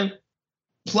what I'm saying?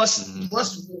 Plus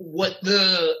what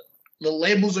the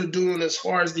labels are doing as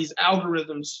far as these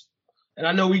algorithms. And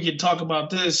I know we could talk about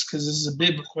this because this is a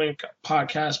Bitcoin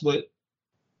podcast, but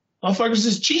motherfuckers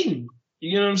is cheating.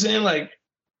 You know what I'm saying? Like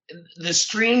the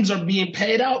streams are being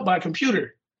paid out by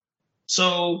computer.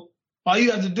 So all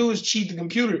you have to do is cheat the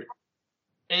computer.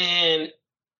 And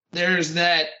there's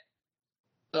that,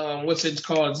 what's it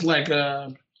called? It's like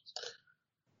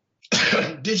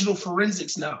digital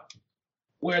forensics now,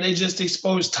 where they just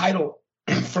expose Tidal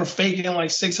for faking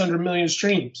like 600 million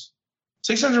streams.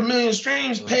 600 million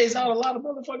streams pays out a lot of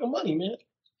motherfucking money, man.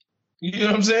 You know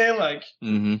what I'm saying? Like,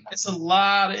 It's a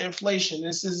lot of inflation.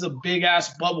 This is a big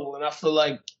ass bubble. And I feel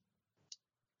like,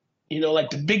 you know,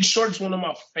 like The Big Short's one of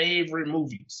my favorite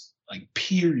movies, like,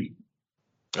 period.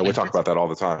 And we talk about that all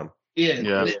the time.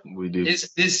 Yeah, we do.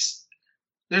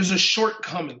 There's a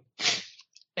shortcoming.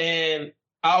 And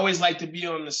I always like to be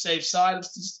on the safe side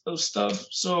of stuff.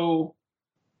 So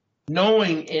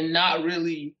knowing and not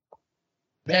really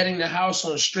betting the house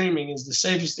on streaming is the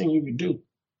safest thing you could do.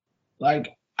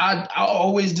 Like I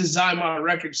always design my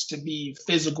records to be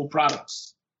physical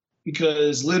products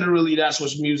because literally that's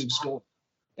what music's going.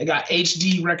 They got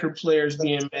HD record players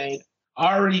being made.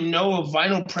 I already know of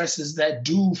vinyl presses that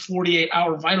do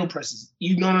 48-hour vinyl presses.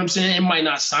 You know what I'm saying? It might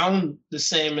not sound the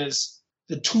same as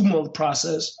the 2-month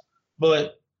process,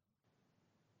 but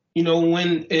you know,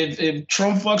 if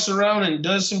Trump fucks around and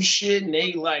does some shit and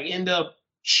they like end up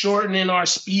shortening our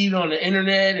speed on the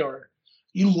internet, or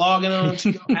you logging on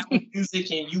to your Apple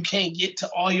Music and you can't get to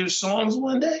all your songs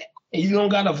one day and you don't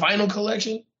got a vinyl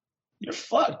collection, you're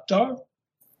fucked, dog.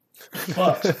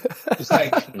 Fucked. It's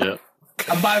like,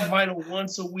 I buy vinyl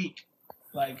once a week.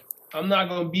 Like, I'm not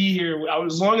going to be here.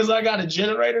 As long as I got a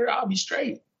generator, I'll be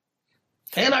straight.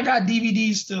 And I got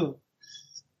DVDs still.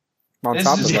 On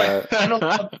top of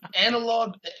that,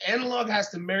 analog has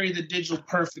to marry the digital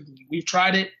perfectly. We've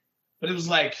tried it, but it was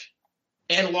like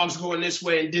analog's going this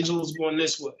way and digital's going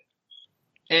this way.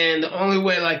 And the only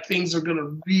way like things are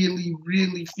gonna really,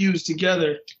 really fuse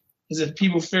together is if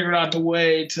people figure out the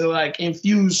way to like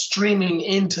infuse streaming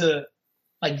into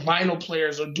like vinyl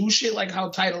players or do shit like how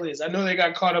Tidal is. I know they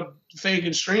got caught up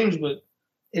faking streams, but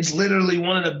it's literally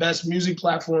one of the best music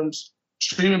platforms,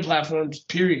 streaming platforms,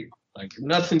 period. Like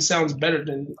nothing sounds better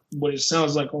than what it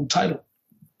sounds like on Tidal.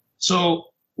 So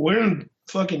we're in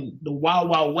fucking the wild,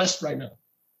 wild west right now,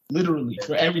 literally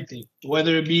for everything,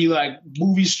 whether it be like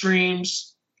movie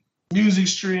streams, music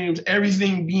streams,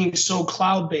 everything being so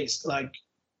cloud-based, like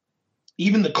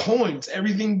even the coins,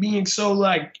 everything being so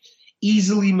like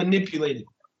easily manipulated.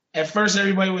 At first,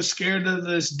 everybody was scared of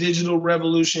this digital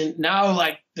revolution. Now,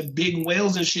 like the big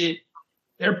whales and shit,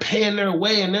 they're paying their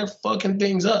way and they're fucking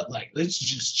things up. Like, let's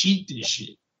just cheat this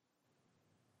shit.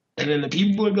 And then the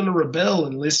people are going to rebel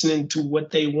and listen to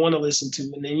what they want to listen to.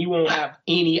 And then you won't have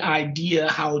any idea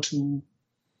how to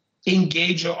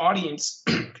engage your audience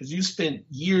because you spent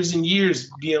years and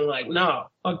years being like, nah,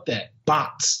 fuck that.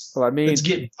 Bots. Well, I mean, let's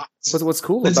get bots. What's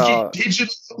cool let's about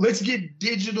let's get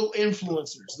digital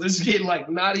influencers. Let's get like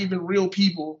not even real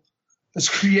people. Let's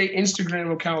create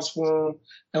Instagram accounts for them.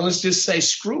 And let's just say,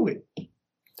 screw it.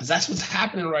 Because that's what's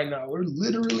happening right now. We're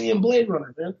literally in Blade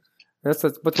Runner, man.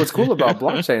 But what's cool about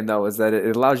blockchain, though, is that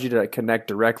it allows you to connect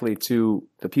directly to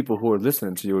the people who are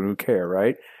listening to you and who care,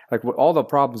 right? Like all the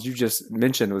problems you just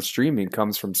mentioned with streaming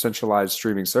comes from centralized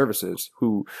streaming services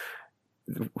who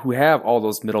have all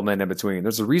those middlemen in between.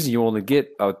 There's a reason you only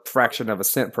get a fraction of a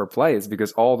cent per play is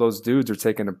because all those dudes are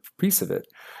taking a piece of it.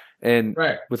 And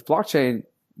with blockchain,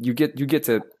 you get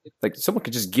to, like, someone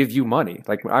could just give you money.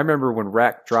 Like, I remember when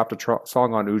Rack dropped a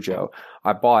song on Ujo,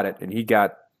 I bought it, and he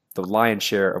got the lion's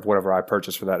share of whatever I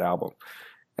purchased for that album,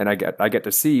 and I get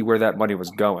to see where that money was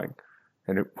going,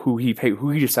 and who he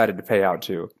decided to pay out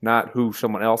to, not who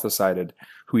someone else decided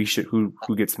who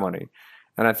gets money.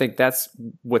 And I think that's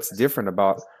what's different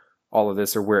about all of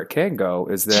this, or where it can go,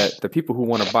 is that the people who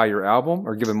want to buy your album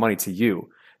are giving money to you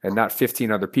and not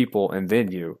 15 other people and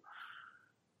then you.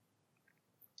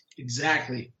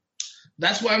 Exactly.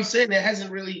 That's why I'm saying it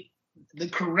hasn't really, the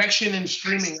correction in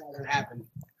streaming hasn't happened.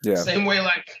 Yeah. Same way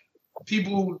like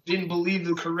people didn't believe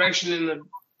the correction in the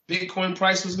Bitcoin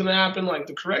price was going to happen. Like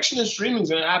the correction in streaming is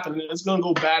going to happen. And it's going to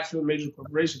go bad for the major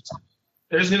corporations.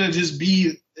 There's going to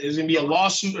be a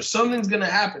lawsuit or something's going to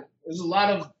happen. There's a lot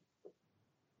of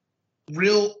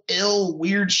real ill,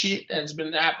 weird shit that's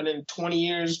been happening 20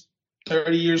 years,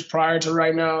 30 years prior to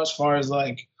right now, as far as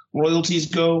like royalties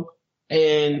go.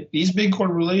 And these big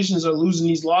corporations are losing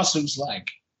these lawsuits like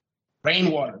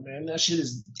rainwater, man. That shit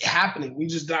is happening. We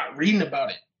just not reading about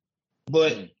it.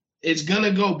 But it's going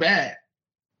to go bad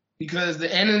because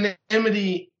the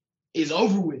anonymity is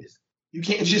over with. You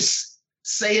can't just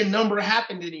say a number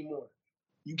happened anymore.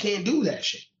 You can't do that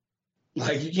shit.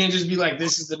 Like, you can't just be like,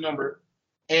 this is the number,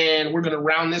 and we're going to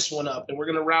round this one up, and we're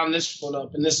going to round this one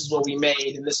up, and this is what we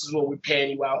made, and this is what we're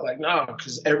paying you out. Like, no,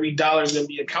 because every dollar is going to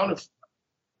be accounted for.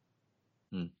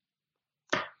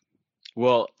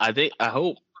 Well, I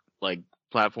hope like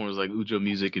platforms like Ujo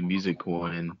Music and Music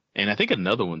Coin, and I think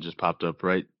another one just popped up,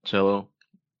 right, Cello?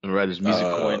 Right, there's Music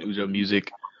Coin, Ujo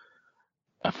Music.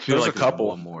 I feel there's like a couple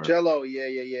one more. Cello,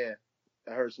 yeah.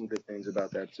 I heard some good things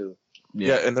about that too.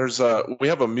 Yeah, and there's we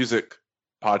have a music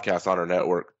podcast on our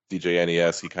network, DJ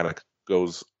NES. He kind of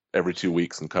goes every 2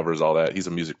 weeks and covers all that. He's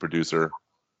a music producer,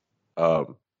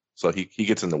 so he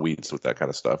gets in the weeds with that kind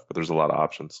of stuff. But there's a lot of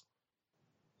options.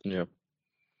 Yeah.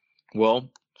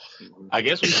 Well, I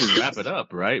guess we should wrap it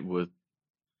up, right, with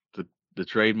the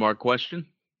trademark question.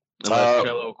 Unless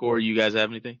Cello or Corey, you guys have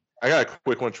anything? I got a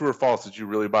quick one. True or false? Did you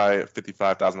really buy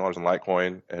 $55,000 in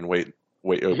Litecoin and wait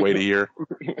a year?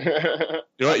 You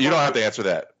don't have to answer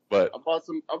that, but I bought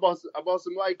some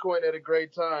Litecoin at a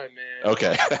great time, man.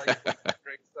 Okay. Great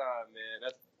time,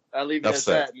 man. I leave it at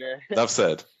that, man. Enough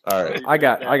said. All right. I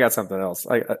got something else.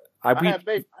 I had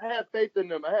faith in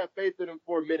them. I had faith in them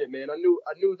for a minute, man. I knew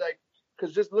like,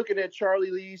 because just looking at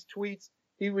Charlie Lee's tweets,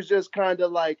 he was just kind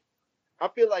of like, I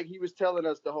feel like he was telling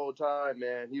us the whole time,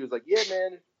 man. He was like, yeah,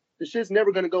 man, the shit's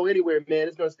never going to go anywhere, man.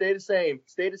 It's going to stay the same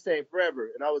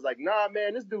forever. And I was like, nah,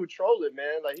 man, this dude trolling,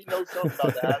 man. Like, he knows something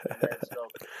about to happen, man. So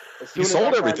he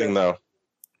sold everything, though.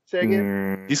 Say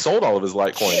again? He sold all of his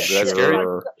Litecoin. Is that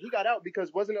scary? He got out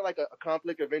because wasn't it like a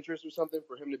conflict of interest or something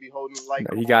for him to be holding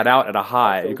Litecoin? He got out at a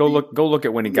high. Go look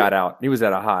at when he got out. He was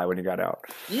at a high when he got out.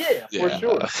 Yeah.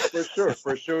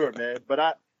 For sure, man.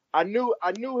 But I knew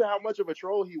how much of a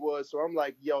troll he was, so I'm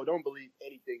like, yo, don't believe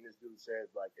anything this dude says.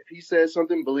 Like, if he says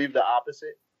something, believe the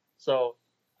opposite. So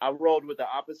I rolled with the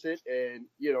opposite, and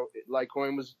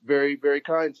Litecoin was very, very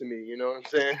kind to me. You know what I'm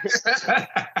saying?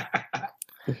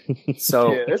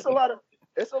 So yeah, it's a lot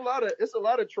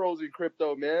of trolls in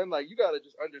crypto, man. Like, you gotta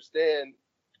just understand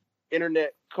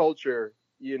internet culture,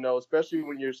 especially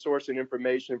when you're sourcing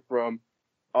information from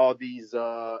all these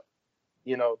quote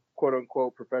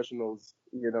unquote professionals,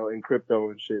 in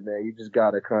crypto and shit, man. You just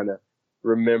gotta kind of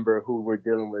remember who we're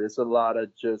dealing with. It's a lot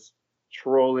of just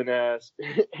trolling ass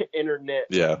internet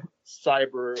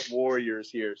cyber warriors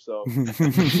here. So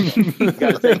you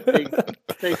gotta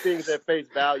take things at face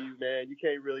value, man. You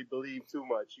can't really believe too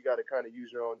much. You gotta kind of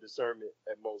use your own discernment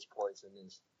at most points in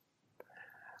this.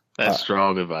 That's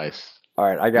strong advice. All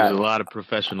right, There's a lot of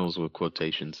professionals with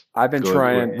quotations. I've been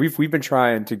trying. We've been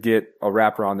trying to get a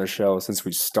rapper on the show since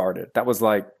we started. That was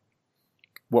like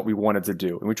what we wanted to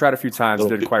do, and we tried a few times. It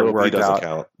didn't quite work out.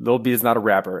 Count. Lil B is not a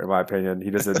rapper, in my opinion.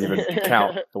 He doesn't even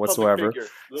count whatsoever.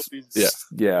 A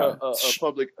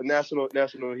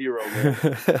national hero, man.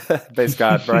 Base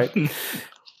God, right?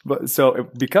 But so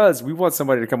because we want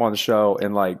somebody to come on the show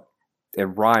and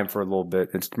rhyme for a little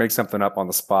bit and make something up on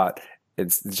the spot.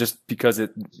 It's just because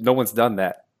no one's done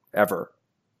that ever.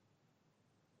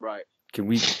 Right.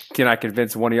 Can I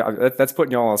convince one of y'all? That's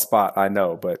putting y'all on the spot, I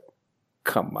know, but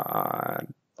come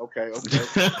on. Okay.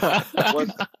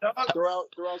 Throw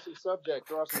out some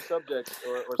subjects or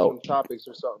some topics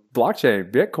or something.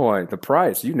 Blockchain, Bitcoin, the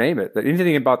price, you name it.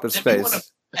 Anything about this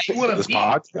space. You want this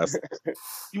podcast.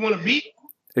 You want to beat?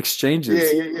 Exchanges.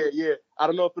 Yeah. I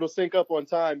don't know if it'll sync up on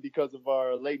time because of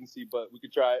our latency, but we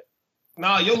could try it.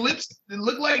 Nah, your lips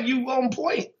look like you on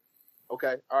point.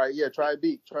 Okay. All right. Yeah. Try a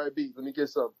beat. Let me get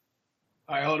some.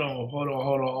 All right, hold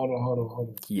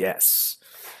on. Yes.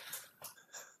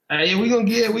 Hey, we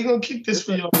gonna kick this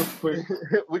for y'all real quick.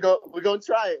 we gonna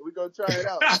try it. We gonna try it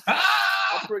out.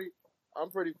 I'm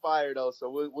pretty fired though, so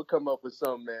we'll come up with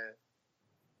something, man.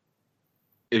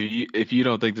 If you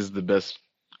don't think this is the best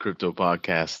crypto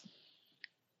podcast,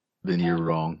 then you're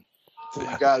wrong. You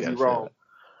guys are wrong.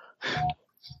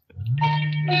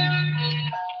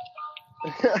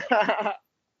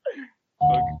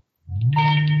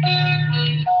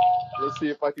 Let's see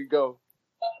if I can go.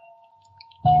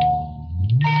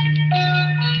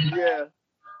 Yeah.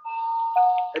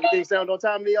 Everything sound on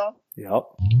time to y'all? Yep.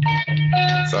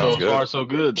 Sounds So good. far, so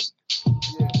good.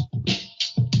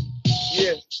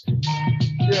 Yeah.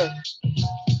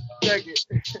 Check it.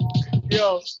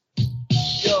 Yo.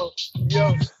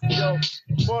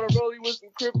 Bought a rollie with some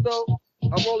crypto.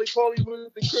 I'm roly-poly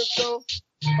with the crypto.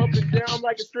 Up and down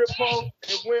like a strip pole.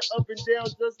 It went up and down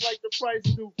just like the price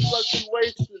do.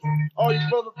 Fluctuations. All you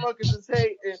motherfuckers is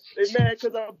hating. They mad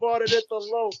because I bought it at the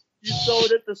low. You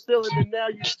sold at the ceiling and now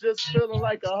you just feeling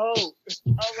like a hoe.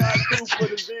 I ride through for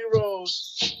the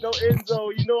zeros. No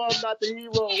Enzo, you know I'm not the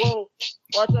hero. Whoa.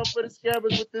 Watch out for the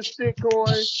scammers with this stick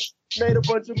coin. Made a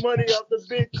bunch of money off the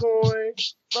Bitcoin.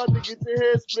 About to get your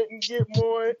head split and get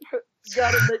more. You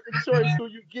gotta make a choice who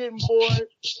you getting, boy.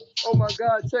 Oh my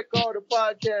God, check all the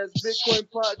podcasts, Bitcoin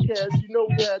podcasts. You know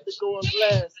we had to go on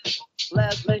blast.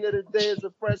 Last thing of the day is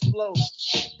a fresh flow.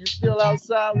 You still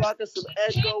outside rocking some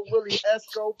Echo, Willie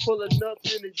Esco, pulling up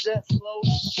in the jet slow.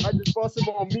 I just bought some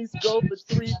on Misco for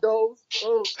 $3.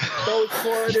 Oh, those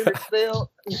pouring in the fail.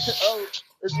 Oh,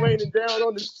 it's raining down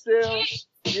on the cell.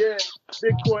 Yeah,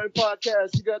 Bitcoin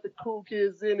podcast. You got the cool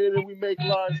kids in it, and we make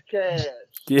large cash.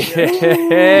 Yeah.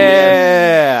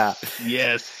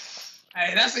 Yes.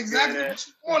 Hey, that's exactly what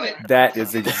you wanted. That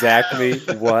is exactly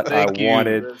what I Thank you.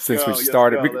 wanted Let's since go, we let's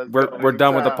started. go, let's go. We're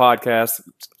done with the podcast.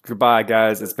 Goodbye,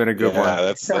 guys. It's been a good one.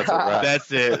 That's a wrap.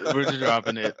 That's it. We're just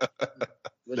dropping it. Let's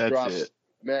That's drop it.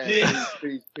 Man, Yeah.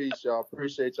 peace, y'all.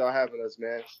 Appreciate y'all having us,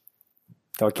 man.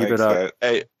 Don't keep Thanks, it up. man.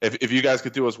 Hey, if you guys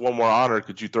could do us one more honor,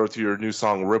 could you throw to your new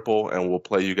song Ripple, and we'll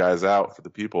play you guys out for the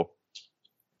people.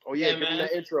 Oh yeah, Yeah, give me man.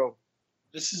 that intro.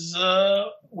 This is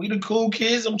We the Cool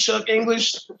Kids. I'm Chuck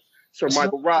English. Sir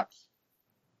Michael Rocks.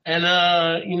 And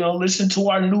listen to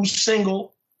our new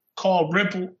single called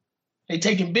Ripple. They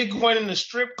taking Bitcoin in the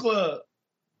strip club.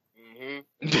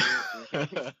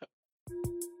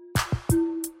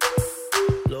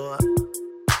 Lord.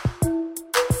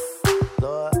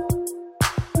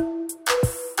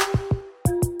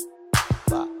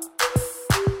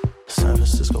 San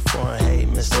Francisco foreign, hey,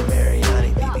 Mr.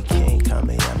 Mariani, BB King,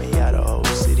 Kamehameha,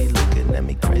 city looking at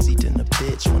me crazy than a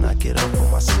bitch when I get up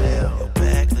on my cell. Your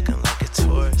bag looking like a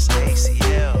tourist,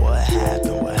 ACL. What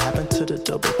happened to the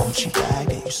double Gucci bag?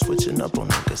 And you switching up on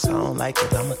niggas, I don't like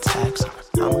it, I'ma tax him.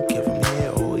 I'ma give him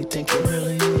here, who he think it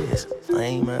really is.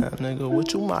 Lame man, nigga,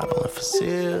 what you modeling for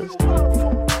Sears?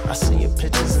 I see your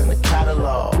pictures in the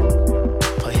catalog.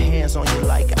 Put hands on you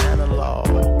like analog.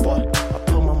 Boy, I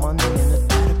put my money in the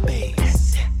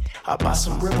database. I buy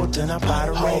some Ripple, then I buy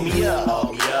the Hold me radio.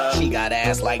 up. She got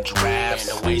ass like giraffes.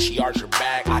 And the way she arch her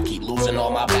back, I keep losing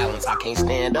all my balance. I can't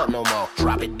stand up no more.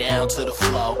 Drop it down to the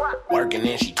floor. Working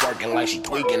and she twerking like she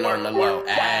tweaking on the low.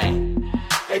 Ayy.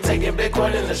 They taking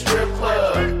Bitcoin in the strip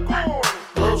club.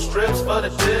 Blue strips for the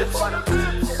tips.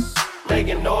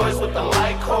 Making noise with the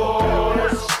light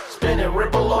cords. Spinning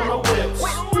Ripple on the whips.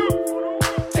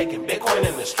 Taking Bitcoin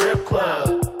in the strip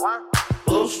club.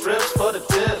 Blue strips for the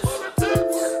tips.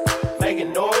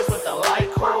 Making noise with the light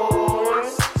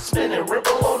cords. Spinning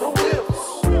Ripple on the whips.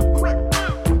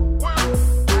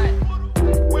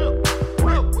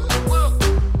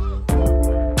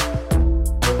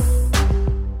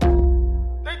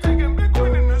 They taking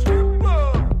Bitcoin in the strip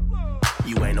club.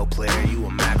 You ain't no player, you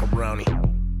a macaroni.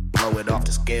 Blow it off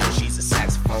the scale, she's a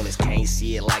saxophonist. Can't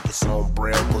see it like it's on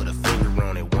braille, put a finger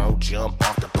on it. Won't jump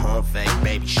off the pump fake,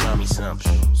 baby, show me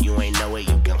something. You ain't know it,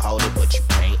 you can hold it, but you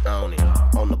can't own it.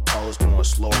 On the post, going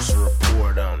slow, so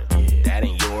report on it. That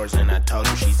ain't yours, and I told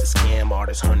you she's a scam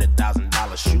artist.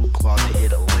 $100,000 shoe closet,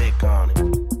 hit a lick on it.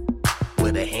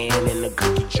 With a hand in the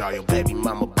cookie jar, your baby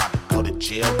mama about to go to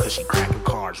jail, cause she cracking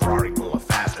cards. Rory going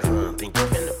faster, think you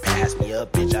finna pass me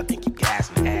up, bitch, I think you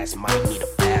gassing ass, might need a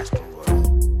faster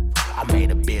run. I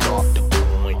made a bid off the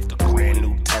coin, off the brand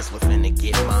new Tesla, finna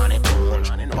get mine in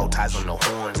orange. Bow ties on the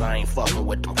horns, I ain't fucking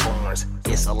with them horns.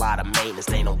 It's a lot of maintenance,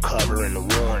 they don't cover in the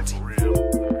warranty.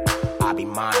 I be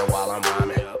mine while I'm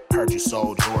rhyming. Heard you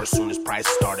sold yours soon as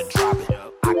prices started dropping.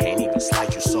 I can't even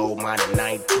slice your soul, mine at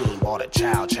 19. Bought a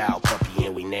child puppy and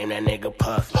and we name that nigga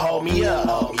Puff. Hold me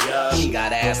up. She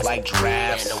got ass like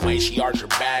giraffes, and the way she arch her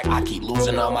back, I keep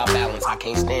losing all my balance. I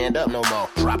can't stand up no more.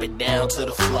 Drop it down to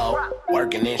the floor.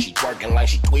 Working and she twerking like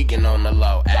she tweaking on the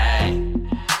low. Ayy.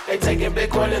 They taking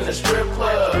Bitcoin in the strip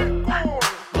club.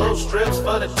 Blue strips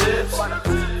for the tips.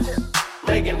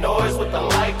 Making noise with the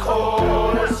light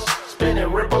cords.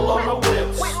 Spinning ripple on the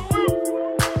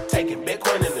whips. Taking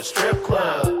Bitcoin in the strip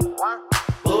club.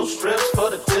 Blue strips for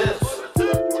the tips.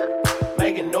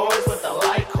 Making noise with the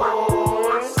light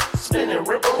cords. Spinning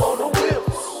ripple on the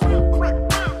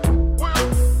whips.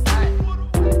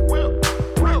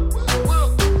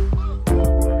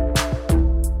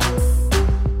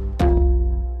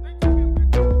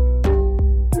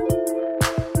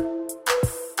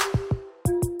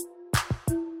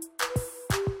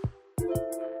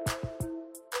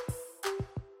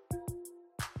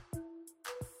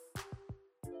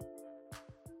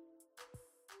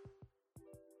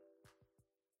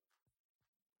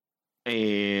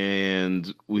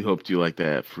 And we hoped you liked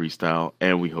that freestyle,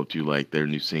 and we hoped you liked their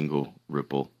new single,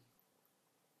 Ripple.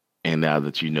 And now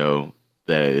that you know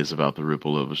that it is about the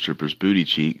ripple of a stripper's booty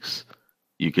cheeks,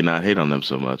 you cannot hate on them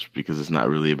so much because it's not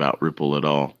really about Ripple at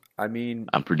all. I mean,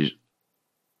 I'm pretty.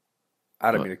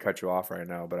 I don't mean to cut you off right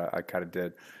now, but I kind of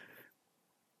did.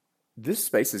 This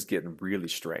space is getting really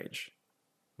strange.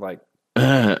 Like,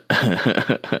 Yeah.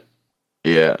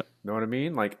 know what I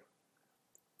mean? Like,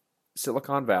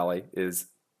 Silicon Valley is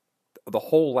the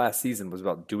whole last season was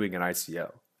about doing an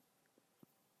ICO.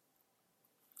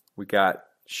 We got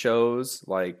shows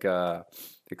like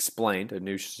Explained, a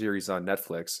new series on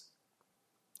Netflix,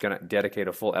 gonna dedicate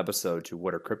a full episode to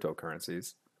what are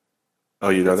cryptocurrencies. Oh,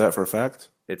 you know that for a fact?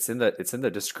 It's in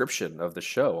the description of the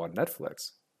show on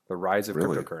Netflix. The rise of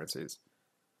Really? cryptocurrencies.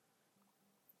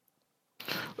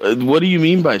 What do you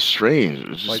mean by strange?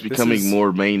 It's just Like, this becoming is-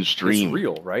 more mainstream. It's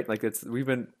real, right? Like it's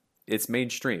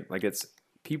mainstream. Like it's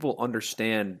people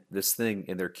understand this thing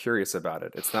and they're curious about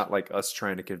it. It's not like us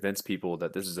trying to convince people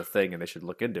that this is a thing and they should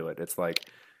look into it. It's like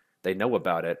they know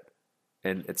about it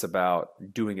and it's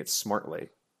about doing it smartly,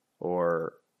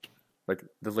 or like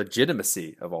the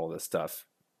legitimacy of all this stuff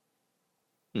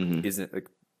Mhm. isn't like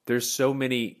there's so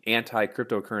many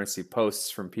anti-cryptocurrency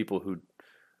posts from people who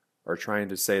are trying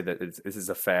to say that this is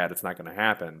a fad, it's not going to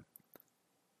happen,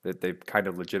 that they've kind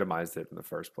of legitimized it in the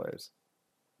first place.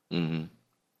 Mhm.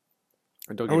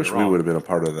 And don't I get wish me we wrong. would have been a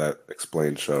part of that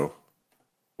Explained show.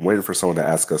 I'm waiting for someone to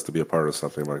ask us to be a part of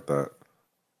something like that.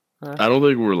 I don't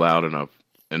think we're loud enough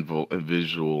and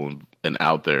visual and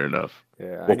out there enough.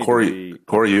 Yeah, I Well, need Corey, to be,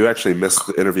 Corey, you actually missed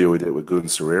the interview we did with Gun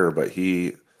Sarir, but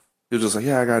he was just like,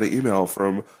 "Yeah, I got an email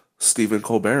from Stephen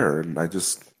Colbert," and I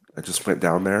just went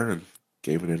down there and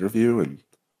gave an interview, and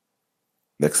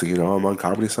next thing you know, I'm on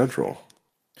Comedy Central.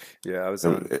 yeah, I was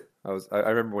And on. I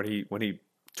remember when he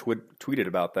tweeted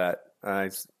about that.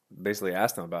 I basically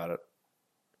asked him about it.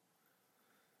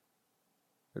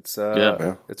 It's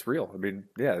Yeah. it's real. I mean,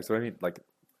 yeah, that's what I mean. Like,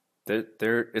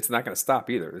 it's not going to stop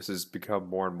either. This has become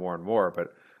more and more and more.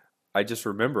 But I just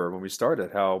remember when we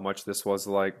started how much this was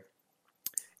like.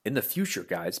 In the future,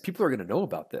 guys, people are going to know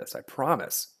about this. I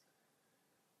promise.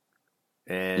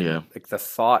 And Yeah. like the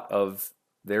thought of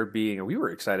there being, we were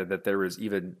excited that there was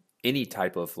even any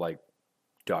type of like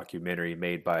documentary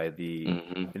made by the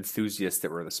Mhm. enthusiasts that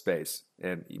were in the space.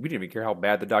 And we didn't even care how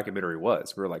bad the documentary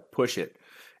was. We were like, push it.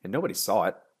 And nobody saw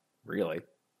it, really.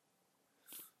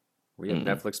 We have Mhm.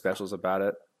 Netflix specials about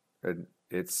it. And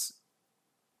it's,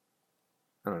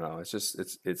 I don't know. It's just,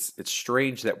 it's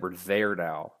strange that we're there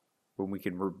now when we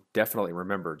can definitely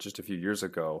remember just a few years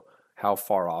ago how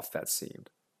far off that seemed.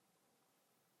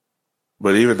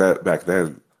 But even that back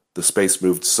then, the space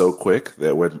moved so quick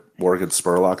that when Morgan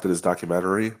Spurlock did his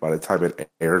documentary, by the time it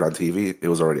aired on TV, it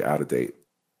was already out of date.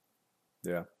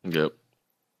 Yeah. Yep.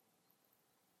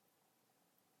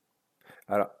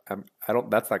 I don't.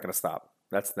 That's not going to stop.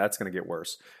 That's going to get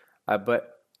worse.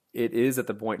 But it is at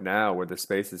the point now where the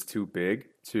space is too big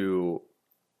to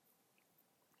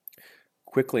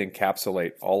quickly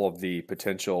encapsulate all of the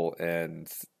potential and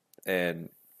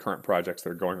current projects that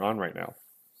are going on right now.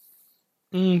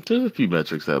 There's a few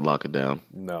metrics that lock it down.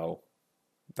 No,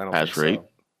 I don't Hash think rate. so.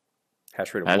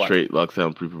 Hash rate of Hash what? rate locks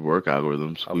down proof of work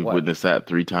algorithms. Of We've what? witnessed that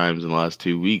 3 times in the last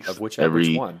 2 weeks. Of which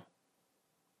Every one?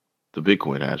 the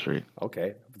Bitcoin hash rate.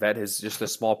 Okay, that is just a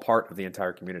small part of the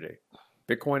entire community.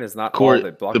 Bitcoin is not Corey, all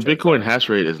that the blockchains Bitcoin are. hash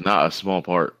rate is not a small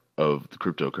part of the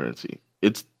cryptocurrency.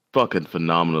 It's fucking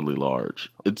phenomenally large.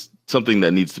 It's something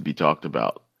that needs to be talked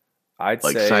about. I'd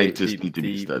Like say scientists need to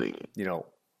be studying it. You know,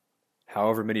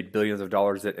 however many billions of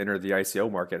dollars that enter the ICO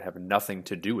market have nothing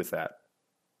to do with that.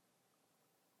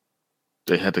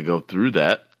 They had to go through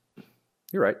that.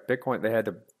 You're right. Bitcoin, they had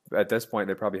to, at this point,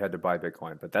 they probably had to buy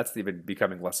Bitcoin, but that's even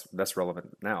becoming less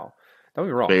relevant now. Don't get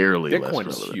me wrong. Barely less Bitcoin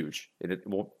is relevant. huge, and it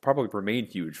will probably remain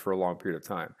huge for a long period of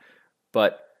time.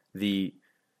 But the,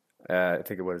 I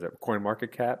think what is it, Coin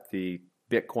Market Cap, the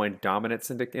Bitcoin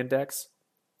Dominance Index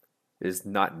is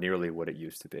not nearly what it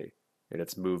used to be. And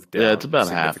it's moved down. Yeah, it's about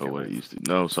half of what significantly. it used to.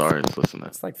 No, sorry, it's less than that.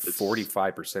 It's like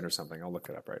 45% or something. I'll look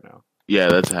it up right now. Yeah,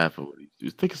 that's half of what it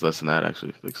used to. I think it's less than that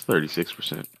actually. I think it's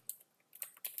 36%.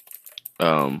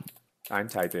 I'm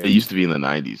typing. It used to be in the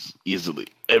 90s easily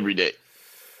every day.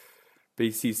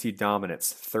 BCC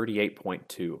dominance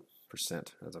 38.2%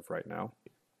 as of right now.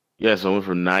 Yeah, so I went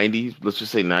from 90, let's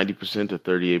just say 90% to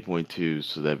 38.2,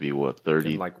 so that'd be what,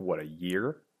 30 In like what, a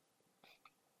year?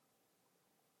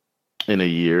 in a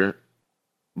year.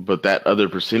 But that other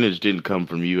percentage didn't come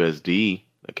from USD.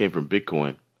 That came from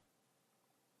Bitcoin.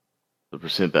 The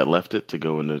percent that left it to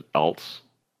go into alts.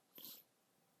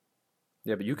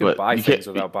 Yeah, but you can buy things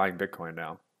without buying Bitcoin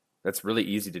now. That's really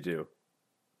easy to do.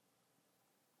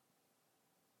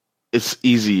 It's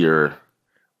easier.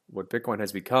 What Bitcoin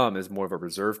has become is more of a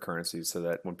reserve currency, so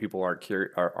that when people aren't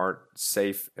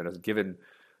safe in a given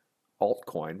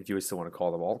altcoin, if you still want to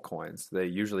call them altcoins, they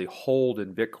usually hold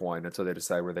in Bitcoin until they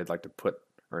decide where they'd like to put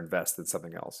or invest in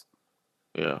something else.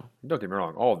 Yeah. Don't get me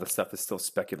wrong, all of this stuff is still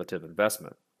speculative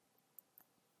investment.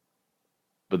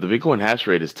 But the Bitcoin hash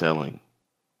rate is telling.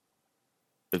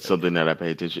 It's something that I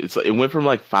pay attention. It went from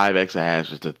like 5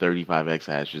 exahashes to 35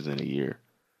 exahashes in a year.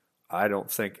 I don't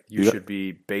think you should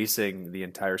be basing the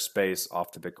entire space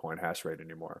off the Bitcoin hash rate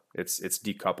anymore. It's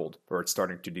decoupled, or it's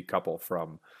starting to decouple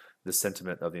from the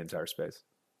sentiment of the entire space.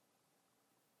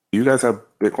 Do you guys have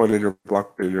Bitcoin in your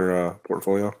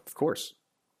portfolio? Of course.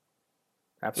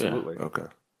 Absolutely. Yeah. Okay.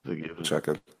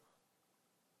 Checking.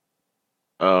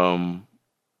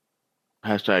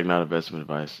 Hashtag not investment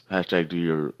advice. Hashtag do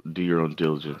your own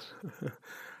diligence.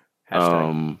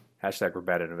 Hashtag we're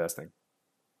bad at investing.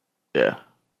 Yeah.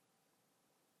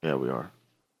 Yeah, we are.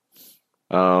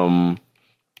 What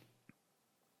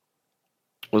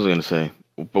was I going to say?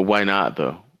 But why not,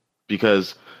 though?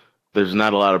 Because there's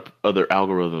not a lot of other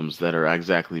algorithms that are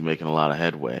exactly making a lot of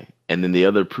headway. And then the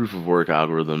other proof of work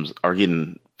algorithms are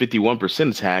getting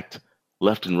 51% hacked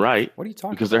left and right. What are you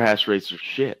talking because about? Their hash rates are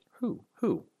shit. Who?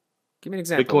 Give me an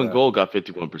example. Bitcoin Gold got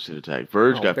 51% attacked.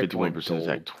 Verge got 51%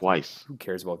 attacked twice. Who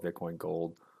cares about Bitcoin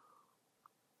Gold?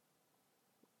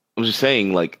 I'm just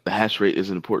saying, like, the hash rate is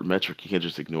an important metric. You can't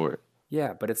just ignore it.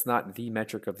 Yeah, but it's not the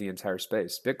metric of the entire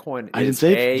space. Bitcoin I didn't is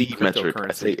say a the metric.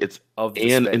 I say it's of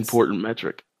the an space. important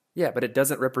metric. Yeah, but it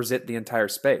doesn't represent the entire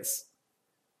space.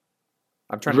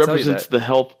 I'm trying It to tell you that. represents the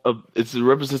health of it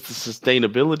represents the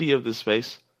sustainability of this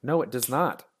space. No, it does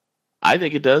not. I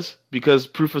think it does, because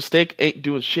proof of stake ain't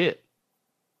doing shit.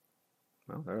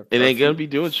 Well, it ain't gonna be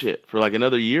doing shit for like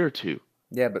another year or two.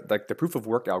 Yeah, but like the proof of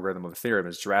work algorithm of Ethereum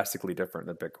is drastically different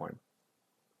than Bitcoin.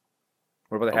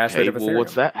 What about the hash rate of Ethereum? Well,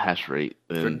 what's that hash rate?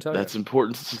 Then that's you.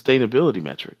 important sustainability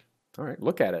metric. All right,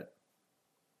 look at it.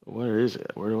 Where is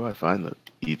it? Where do I find the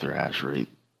Ether hash rate?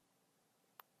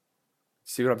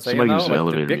 See what I'm saying? Though?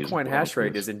 Like the Bitcoin hash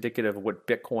rate is indicative of what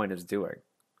Bitcoin is doing.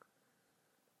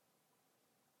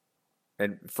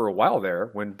 And for a while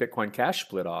there, when Bitcoin Cash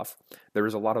split off, there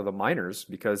was a lot of the miners,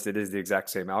 because it is the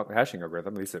exact same hashing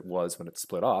algorithm, at least it was when it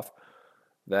split off,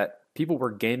 that people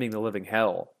were gaming the living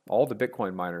hell. All the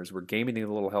Bitcoin miners were gaming the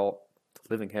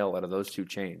living hell out of those two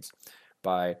chains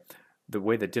by the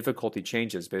way the difficulty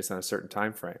changes based on a certain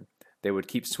time frame. They would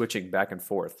keep switching back and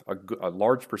forth. A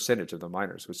large percentage of the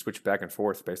miners would switch back and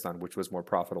forth based on which was more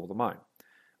profitable to mine,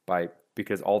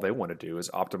 because all they want to do is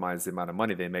optimize the amount of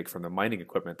money they make from the mining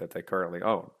equipment that they currently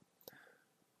own.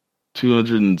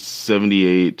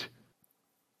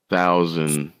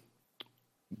 278,000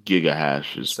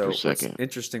 gigahashes per second. What's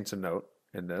interesting to note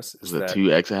in this is that 2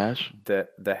 exahash? That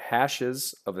the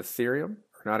hashes of Ethereum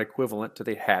are not equivalent to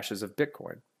the hashes of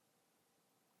Bitcoin.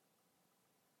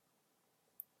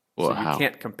 Well, so you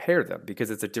can't compare them because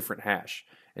it's a different hash,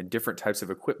 and different types of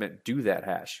equipment do that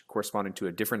hash, corresponding to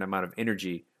a different amount of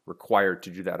energy required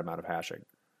to do that amount of hashing.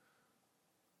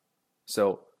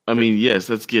 So, I mean, yes,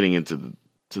 that's getting into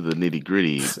the nitty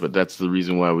gritty, but that's the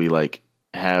reason why we like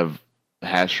have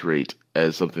hash rate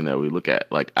as something that we look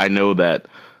at. Like, I know that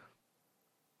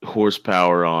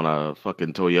horsepower on a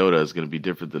fucking Toyota is going to be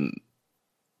different than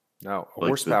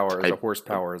horsepower is a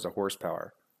horsepower is a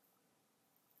horsepower.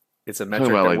 It's a metric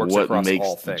about, that like, works what across makes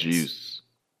all the things. Juice.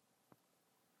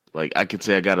 Like, I could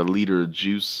say I got a liter of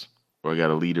juice, or I got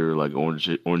a liter like orange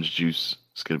juice.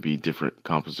 It's going to be different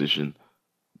composition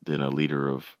than a liter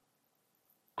of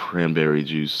cranberry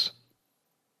juice.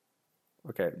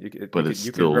 Okay, but it's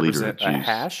you can still a liter of represent a juice.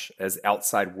 hash as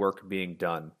outside work being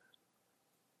done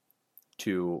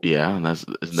to Yeah, and is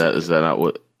that not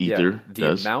what ether the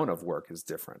does? amount of work is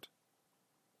different.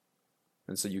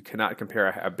 And so you cannot compare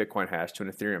a Bitcoin hash to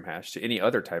an Ethereum hash to any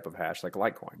other type of hash like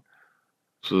Litecoin.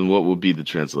 So then what would be the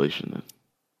translation then?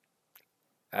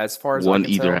 As far as I One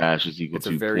can ether tell, hash is equal it's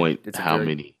a to very how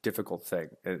many? difficult thing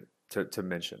to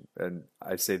mention. And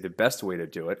I say the best way to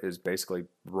do it is basically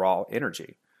raw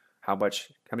energy. How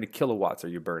many kilowatts are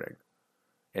you burning?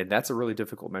 And that's a really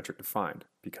difficult metric to find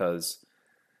because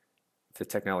the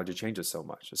technology changes so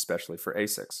much, especially for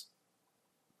ASICs.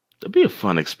 That'd be a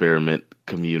fun experiment,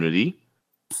 community.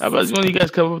 How about when you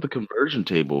guys come up with a conversion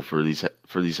table for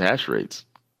these hash rates?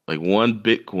 Like one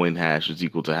Bitcoin hash is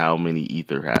equal to how many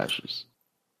ether hashes?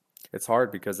 It's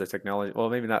hard because the technology, well,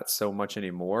 maybe not so much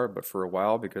anymore, but for a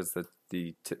while because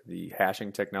the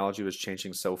hashing technology was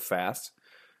changing so fast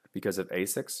because of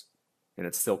ASICs, and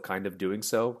it's still kind of doing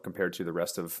so compared to the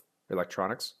rest of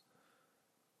electronics.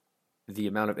 The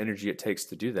amount of energy it takes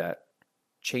to do that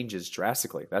changes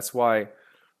drastically. That's why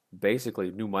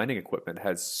basically new mining equipment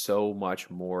has so much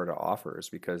more to offer, is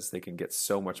because they can get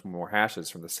so much more hashes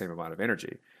from the same amount of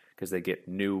energy because they get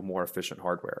new, more efficient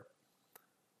hardware.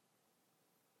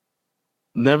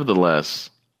 Nevertheless,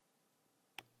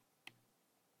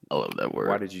 I love that word.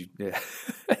 Why did you? Yeah,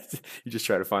 you just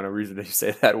try to find a reason to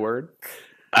say that word.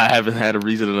 I haven't had a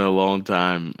reason in a long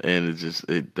time, and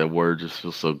the word just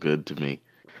feels so good to me.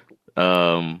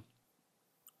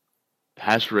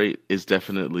 Hash rate is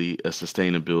definitely a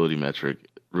sustainability metric,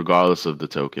 regardless of the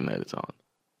token that it's on.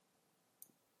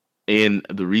 And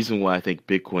the reason why I think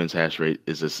Bitcoin's hash rate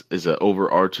is an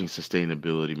overarching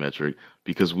sustainability metric,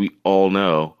 because we all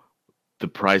know the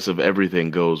price of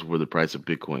everything goes where the price of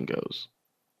Bitcoin goes.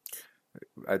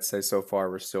 I'd say so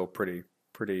far we're still pretty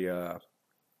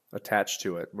attached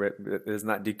to it. It is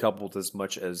not decoupled as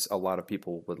much as a lot of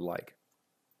people would like.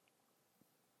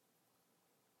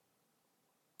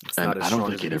 It's And not as I don't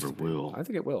strong think as it used ever to be. will. I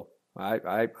think it will.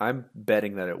 I'm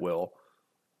betting that it will.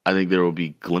 I think there will be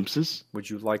glimpses. Would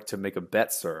you like to make a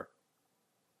bet, sir?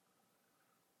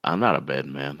 I'm not a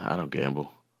betting man. I don't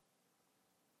gamble.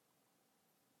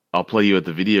 I'll play you at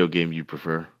the video game you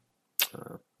prefer.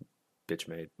 Bitch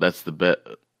made. That's the bet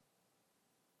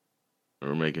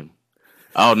we're making.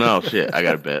 Oh no, shit! I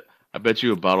got a bet. I bet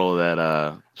you a bottle of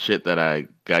that shit that I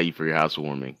got you for your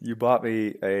housewarming. You bought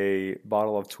me a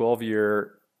bottle of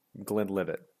 12-year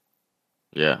Glenlivet.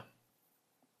 Yeah,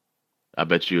 I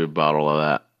bet you a bottle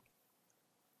of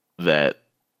that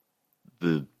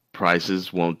the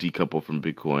prices won't decouple from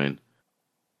Bitcoin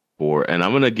and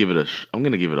I'm gonna give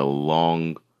it a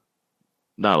long,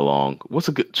 not long. What's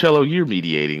a good Cello? You're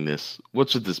mediating this. What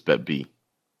should this bet be?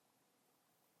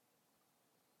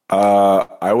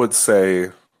 I would say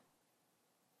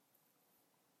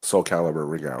Soul Calibur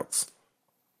ring outs.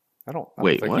 I don't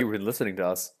Wait, think what? you were listening to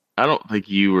us. I don't think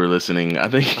you were listening. I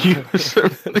think you were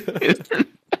surfing the internet.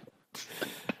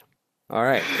 All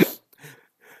right.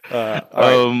 All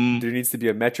right. There needs to be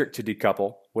a metric to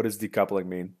decouple. What does decoupling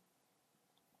mean?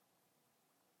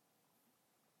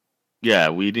 Yeah,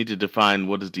 we need to define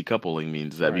what does decoupling mean.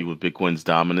 Does that Right. mean when Bitcoin's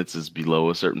dominance is below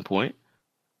a certain point?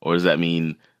 Or does that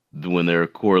mean when their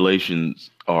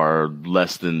correlations are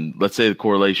less than, let's say the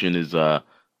correlation is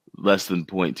less than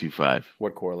 0.25?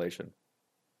 What correlation?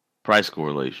 Price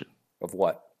correlation. Of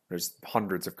what? There's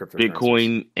hundreds of cryptocurrencies.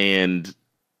 Bitcoin and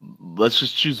let's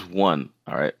just choose one.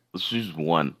 All right. Let's choose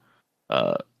one.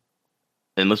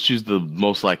 And let's choose the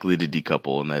most likely to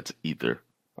decouple, and that's Ether.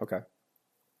 Okay.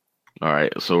 All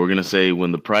right. So we're going to say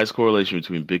when the price correlation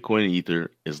between Bitcoin and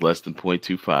Ether is less than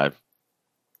 0.25,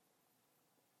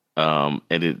 and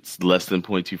it's less than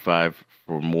 0.25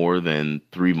 for more than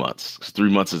 3 months. 'Cause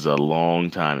 3 months is a long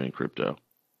time in crypto.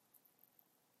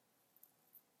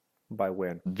 By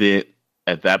when? Then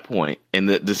at that point, and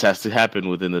this has to happen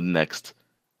within the next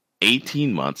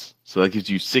 18 months. So that gives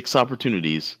you 6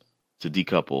 opportunities to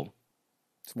decouple.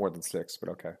 It's more than 6, but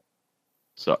okay.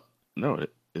 So no,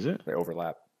 is it? They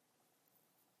overlap.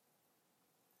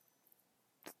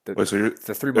 Wait, so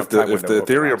the 3-month if time the window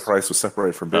Ethereum overlaps. price was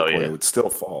separated from Oh, Bitcoin, yeah. it would still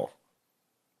fall.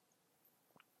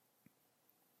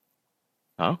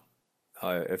 Huh?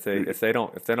 If they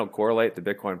don't correlate, the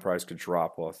Bitcoin price could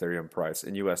drop while Ethereum price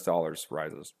in U.S. dollars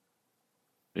rises.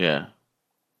 Yeah.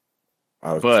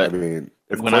 I mean,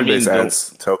 if when I mean Coinbase don't-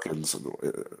 adds tokens,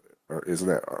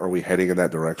 are we heading in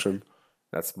that direction?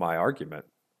 That's my argument.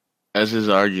 As his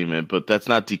argument, but that's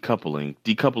not decoupling.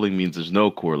 Decoupling means there's no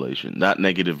correlation, not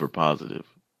negative or positive.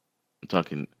 I'm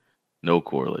talking no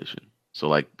correlation. So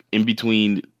like in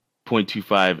between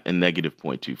 0.25 and negative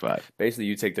 0.25. Basically,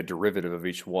 you take the derivative of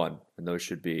each one, and those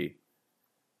should be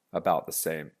about the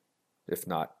same, if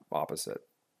not opposite.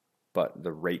 But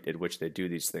the rate at which they do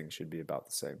these things should be about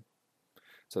the same.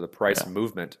 So the price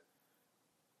movement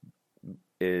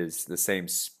is the same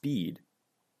speed,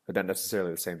 but not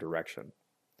necessarily the same direction.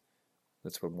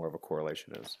 That's what more of a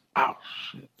correlation is. Oh,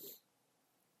 shit.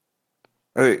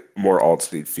 I think more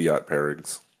alts need fiat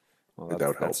pairings. Well,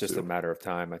 that's just too. a matter of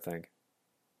time, I think.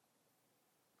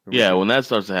 Yeah, when that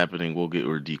starts happening,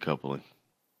 we're decoupling.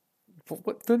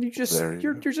 What, then you're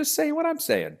just saying what I'm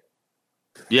saying.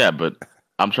 Yeah, but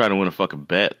I'm trying to win a fucking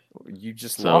bet. You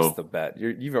just lost the bet.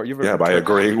 You've by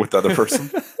agreeing with the other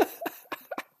person.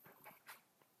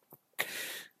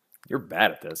 You're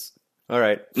bad at this. All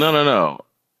right. No.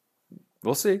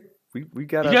 We'll see. We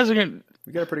got you guys are gonna.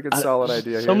 We got a pretty good solid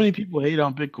idea here. So many people hate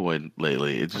on Bitcoin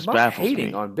lately. It just baffles me. I'm not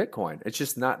hating on Bitcoin. It's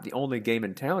just not the only game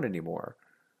in town anymore.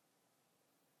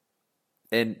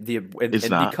 And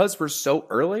because we're so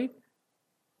early,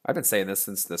 I've been saying this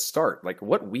since the start. Like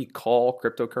what we call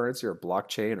cryptocurrency or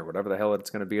blockchain or whatever the hell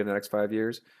it's going to be in the next 5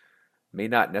 years may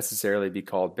not necessarily be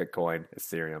called Bitcoin,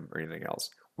 Ethereum, or anything else.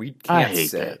 We can't I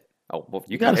hate say that. Oh, well,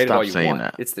 you can hate it all you want.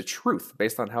 That. It's the truth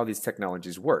based on how these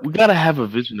technologies work. We got to have a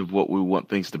vision of what we want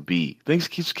things to be. Things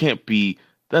just can't be.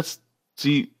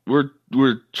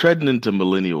 We're treading into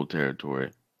millennial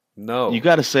territory. No. You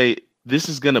got to say, this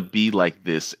is going to be like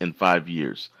this in 5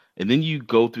 years. And then you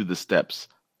go through the steps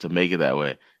to make it that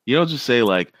way. You don't just say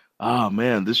like, oh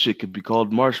man, this shit could be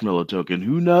called marshmallow token.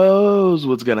 Who knows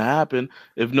what's going to happen?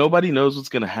 If nobody knows what's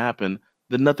going to happen,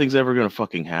 then nothing's ever going to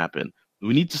fucking happen.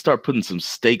 We need to start putting some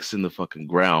stakes in the fucking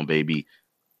ground, baby.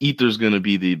 Ether's going to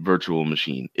be the virtual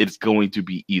machine. It's going to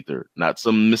be Ether, not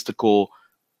some mystical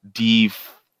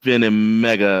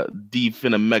mega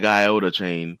iota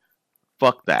chain.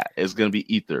 Fuck that. It's going to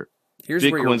be Ether.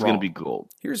 Bitcoin's going to be gold.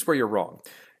 Here's where you're wrong.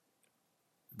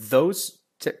 Those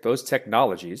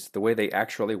technologies, the way they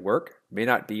actually work, may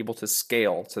not be able to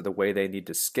scale to the way they need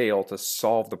to scale to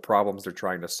solve the problems they're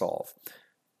trying to solve.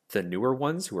 The newer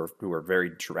ones who are very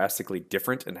drastically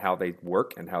different in how they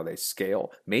work and how they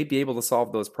scale may be able to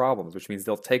solve those problems, which means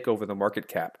they'll take over the market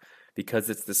cap because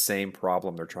it's the same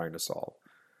problem they're trying to solve.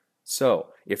 So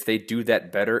if they do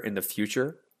that better in the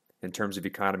future in terms of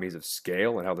economies of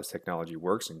scale and how this technology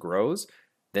works and grows,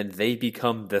 then they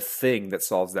become the thing that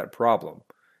solves that problem.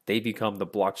 They become the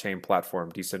blockchain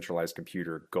platform, decentralized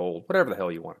computer, gold, whatever the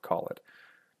hell you want to call it.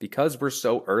 Because we're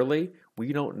so early,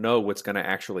 we don't know what's going to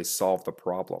actually solve the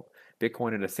problem.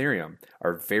 Bitcoin and Ethereum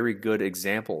are very good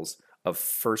examples of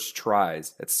first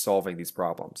tries at solving these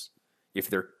problems.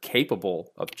 If they're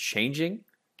capable of changing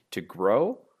to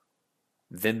grow,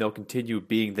 then they'll continue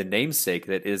being the namesake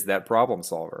that is that problem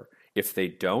solver. If they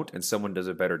don't and someone does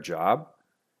a better job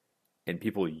and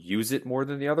people use it more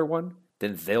than the other one,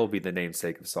 then they'll be the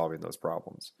namesake of solving those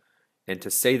problems. And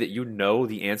to say that you know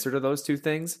the answer to those two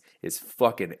things is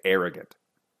fucking arrogant.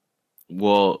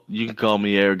 Well, you can call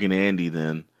me Arrogant Andy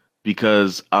then,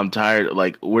 because I'm tired.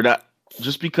 Like, we're not,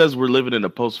 just because we're living in a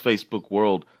post-Facebook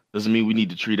world doesn't mean we need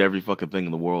to treat every fucking thing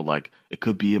in the world like it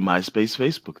could be a MySpace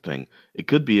Facebook thing. It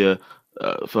could be a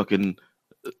fucking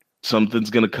something's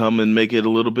going to come and make it a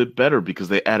little bit better because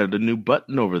they added a new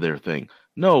button over their thing.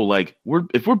 No, like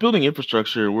if we're building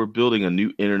infrastructure and we're building a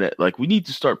new internet, like we need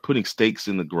to start putting stakes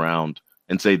in the ground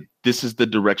and say, this is the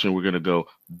direction we're going to go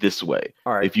this way.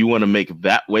 All right. If you want to make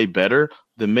that way better,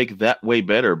 then make that way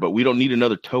better. But we don't need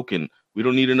another token. We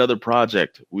don't need another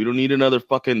project. We don't need another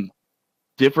fucking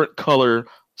different color,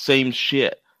 same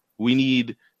shit. We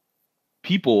need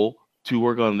people to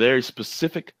work on very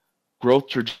specific growth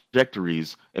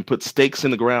trajectories and put stakes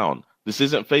in the ground. This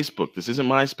isn't Facebook. This isn't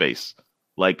MySpace.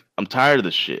 Like, I'm tired of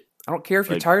this shit. I don't care if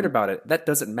you're tired about it. That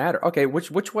doesn't matter. Okay,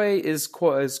 which way is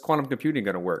quantum computing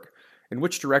going to work? In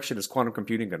which direction is quantum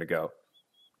computing going to go?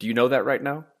 Do you know that right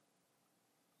now?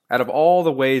 Out of all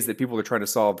the ways that people are trying to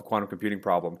solve the quantum computing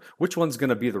problem, which one's going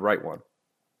to be the right one?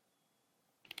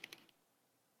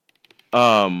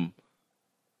 I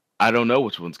don't know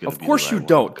which one's going to be. Of course the right you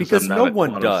don't, one, because no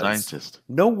one does. Scientist.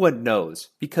 No one knows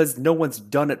because no one's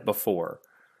done it before.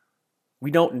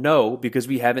 We don't know because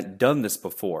we haven't done this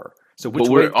before. So which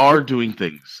but we are doing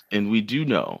things, and we do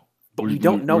know. But we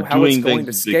don't know how it's going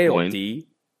to scale, D.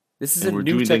 This is a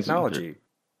new technology.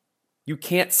 You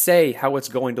can't say how it's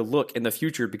going to look in the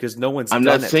future because no one's done it.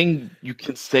 I'm not saying you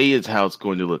can say it's how it's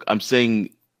going to look. I'm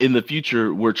saying in the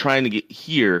future, we're trying to get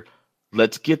here.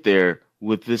 Let's get there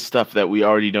with this stuff that we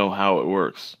already know how it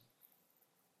works.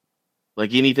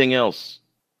 Like anything else.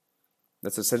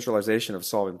 That's a centralization of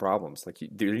solving problems. Like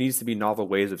there needs to be novel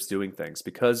ways of doing things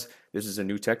because this is a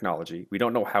new technology. We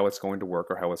don't know how it's going to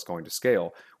work or how it's going to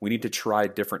scale. We need to try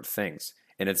different things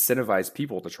and incentivize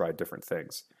people to try different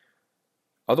things.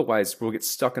 Otherwise, we'll get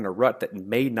stuck in a rut that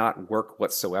may not work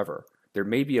whatsoever. There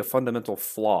may be a fundamental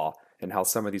flaw in how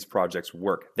some of these projects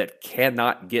work that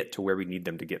cannot get to where we need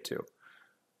them to get to.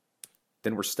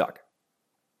 Then we're stuck.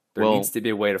 There needs to be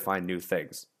a way to find new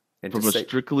things. And from a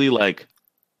strictly like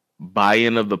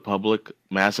buy-in of the public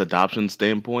mass adoption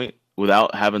standpoint,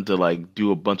 without having to like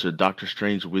do a bunch of Doctor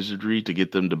Strange wizardry to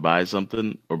get them to buy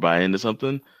something or buy into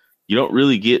something, you don't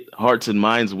really get hearts and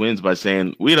minds wins by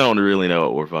saying we don't really know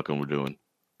what we're doing.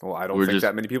 Well, I don't think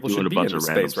that many people should be in this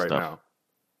space right now.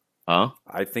 Huh?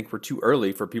 I think we're too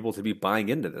early for people to be buying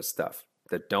into this stuff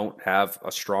that don't have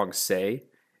a strong say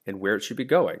in where it should be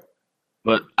going.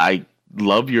 But I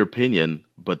love your opinion,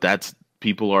 but that's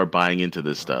people are buying into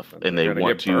this stuff and they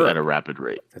want to at a rapid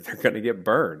rate. They're going to get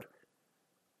burned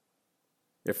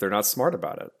if they're not smart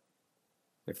about it.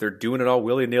 If they're doing it all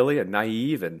willy-nilly and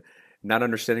naive and not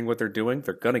understanding what they're doing,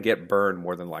 they're going to get burned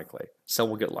more than likely. Some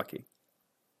will get lucky.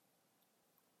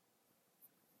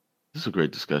 This is a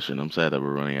great discussion. I'm sad that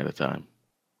we're running out of time.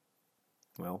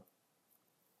 Well,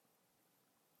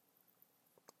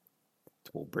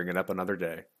 we'll bring it up another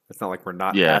day. It's not like we're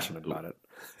not passionate about it.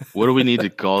 What do we need to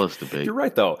call this debate? You're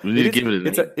right, though. We need to give it a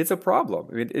name. It's a problem.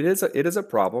 I mean, it is a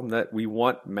problem that we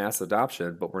want mass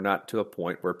adoption, but we're not to a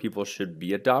point where people should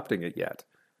be adopting it yet,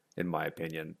 in my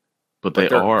opinion. But they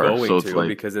are going so it's to like,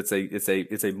 because it's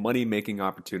a money making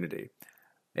opportunity,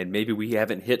 and maybe we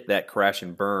haven't hit that crash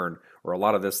and burn where a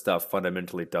lot of this stuff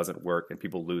fundamentally doesn't work and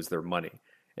people lose their money,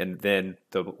 and then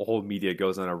the whole media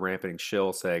goes on a rampant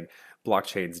shill saying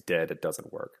blockchain's dead, it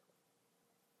doesn't work.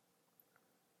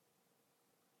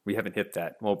 We haven't hit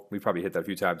that. Well, we probably hit that a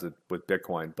few times with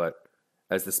Bitcoin, but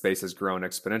as the space has grown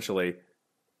exponentially,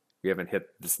 we haven't hit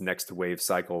this next wave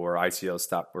cycle where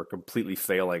ICOs were completely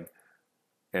failing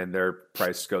and their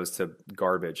price goes to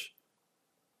garbage.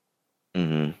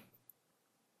 Mm-hmm.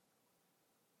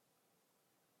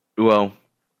 Well,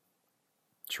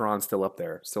 Tron's still up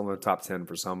there, still in the top 10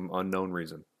 for some unknown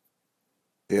reason.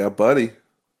 Yeah, buddy.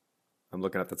 I'm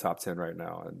looking at the top 10 right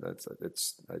now, and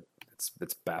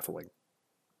it's baffling.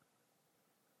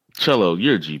 Cello,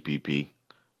 you're a GPP.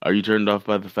 Are you turned off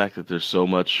by the fact that there's so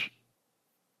much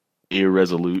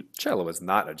irresolute? Cello is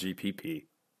not a GPP.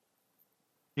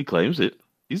 He claims it.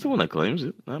 He's the one that claims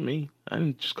it, not me. I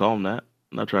didn't just call him that.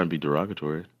 I'm not trying to be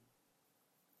derogatory.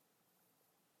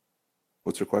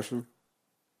 What's your question?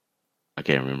 I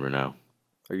can't remember now.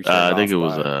 Are you I think it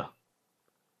was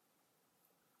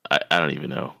I don't even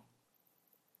know.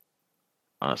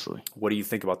 Honestly. What do you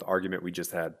think about the argument we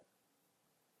just had?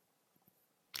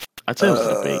 I'd say it was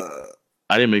a debate.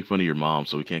 I didn't make fun of your mom,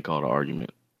 so we can't call it an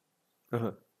argument.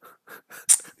 Uh-huh.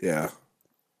 Yeah.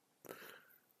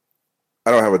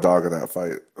 I don't have a dog in that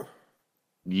fight.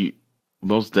 You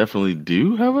most definitely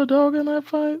do have a dog in that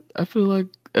fight. I feel like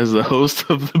as the host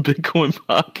of the Bitcoin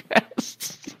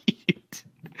podcast,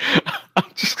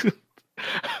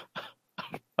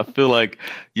 I feel like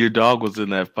your dog was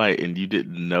in that fight and you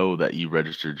didn't know that you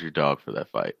registered your dog for that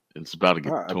fight. It's about to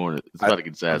get torn. It's about to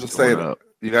get sad. Just saying, up.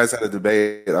 You guys had a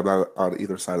debate. I'm not on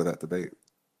either side of that debate.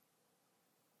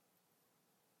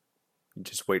 You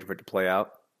just wait for it to play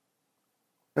out.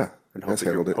 Yeah, and hope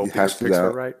that your picks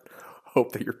are right.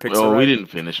 Hope that your picks are right. Oh, we didn't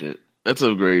finish it. That's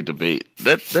a great debate.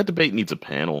 That debate needs a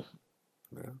panel.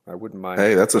 Yeah, I wouldn't mind.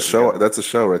 Hey, that's a show. Together. That's a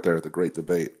show right there. The great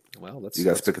debate. Well, you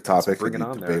guys pick a topic and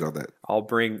you debate on that. I'll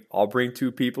bring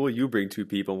two people. You bring two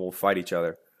people, and we'll fight each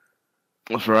other.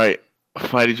 That's right.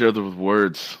 Fight each other with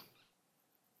words.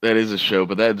 That is a show,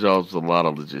 but that involves a lot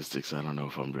of logistics. I don't know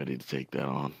if I'm ready to take that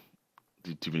on.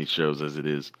 Too many shows as it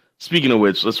is. Speaking of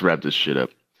which, let's wrap this shit up.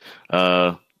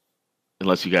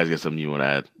 Unless you guys got something you want to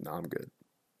add. No, I'm good.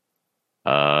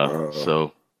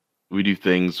 So we do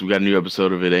things. We got a new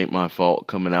episode of It Ain't My Fault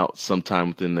coming out sometime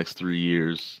within the next 3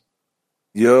 years.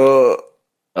 Yeah.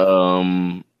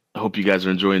 I hope you guys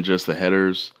are enjoying Just the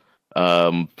Headers.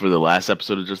 For the last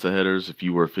episode of Just the Headers, if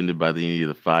you were offended by any of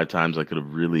the 5 times I could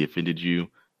have really offended you,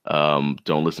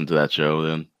 don't listen to that show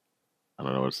then. I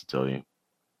don't know what else to tell you.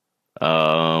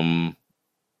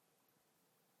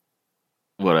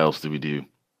 What else do we do?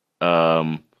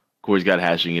 Corey's got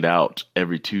Hashing It Out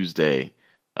every Tuesday.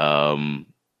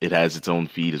 It has its own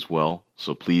feed as well,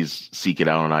 so please seek it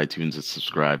out on iTunes and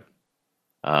subscribe.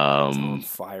 It's on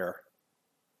fire.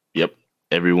 Yep.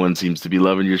 Everyone seems to be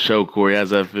loving your show, Corey. How's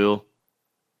that feel?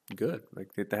 Good. I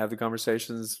get to have the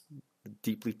conversations,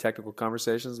 deeply technical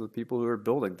conversations with people who are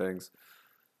building things.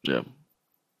 Yeah.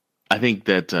 I think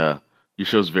that your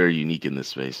show's very unique in this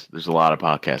space. There's a lot of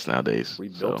podcasts nowadays. We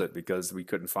built it because we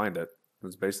couldn't find it. It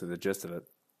was basically the gist of it.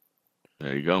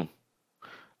 There you go.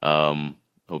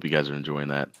 Hope you guys are enjoying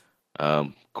that.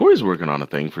 Corey's working on a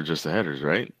thing for just the headers,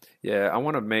 right? Yeah, I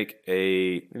want to make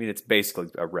it's basically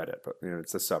a Reddit, but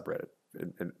it's a subreddit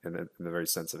in the very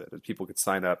sense of it. People could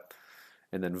sign up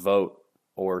and then vote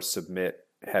or submit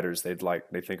headers they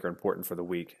think are important for the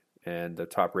week, and the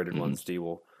top rated ones D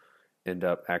will end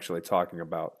up actually talking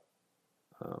about.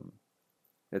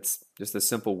 It's just a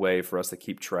simple way for us to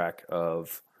keep track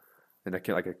of, like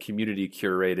a community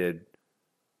curated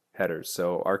headers,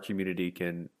 so our community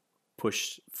can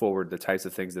push forward the types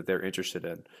of things that they're interested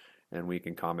in, and we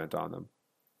can comment on them.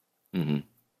 Mm-hmm.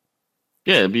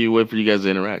 Yeah, it'd be a way for you guys to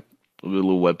interact. A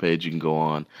little web page you can go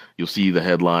on. You'll see the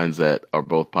headlines that are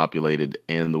both populated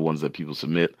and the ones that people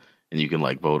submit, and you can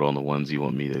vote on the ones you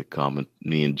want me to comment,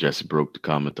 me and Jesse Broke to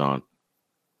comment on,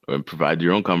 and provide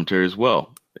your own commentary as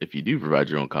well. If you do provide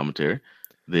your own commentary,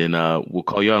 then we'll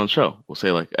call you out on the show. We'll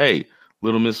say hey,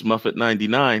 Little Miss Muffet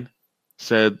 99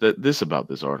 said that this about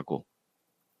this article.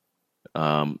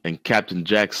 And Captain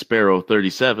Jack Sparrow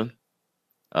 37.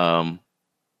 Because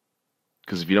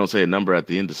if you don't say a number at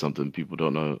the end of something, people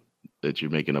don't know that you're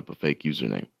making up a fake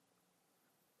username.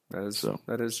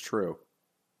 That is true.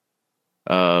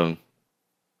 What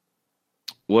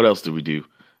else did we do?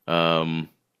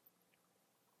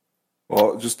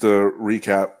 Well, just to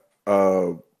recap,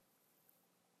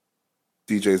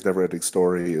 DJ's Never Ending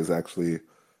Story is actually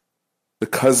the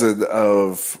cousin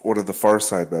of one of the Far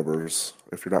Side members.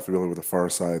 If you're not familiar with the Far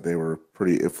Side, they were a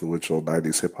pretty influential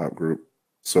 90s hip-hop group.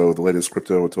 So the latest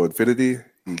Crypto Until Infinity,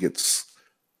 he gets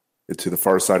into the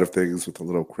Far Side of things with a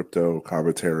little crypto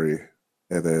commentary.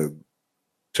 And then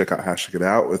check out Hashing It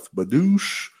Out with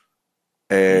Manouche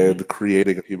and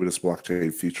Creating a Humanist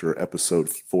Blockchain Future, episode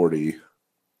 40.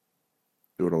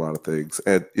 Doing a lot of things.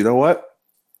 And you know what?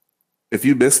 If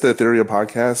you missed the Ethereum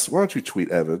podcast, why don't you tweet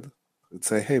Evan and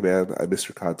say, hey, man, I missed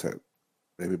your content.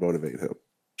 Maybe motivate him.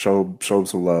 Show him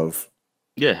some love.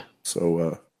 Yeah.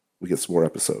 So we get some more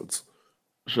episodes.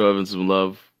 Show Evan some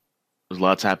love. There's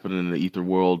lots happening in the Ether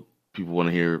world. People want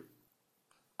to hear.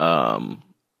 What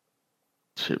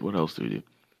else do we do?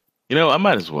 I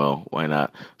might as well. Why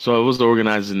not? So I was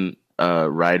organizing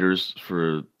writers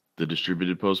for the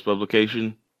distributed post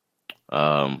publication.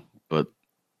 But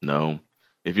no.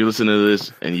 If you're listening to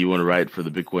this and you want to write for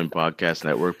the Bitcoin Podcast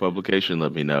Network publication,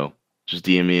 let me know. Just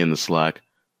DM me in the Slack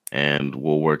and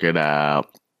we'll work it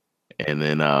out. And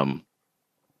then,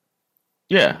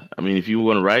 if you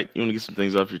want to write, you want to get some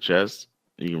things off your chest,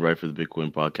 you can write for the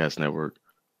Bitcoin Podcast Network.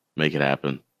 Make it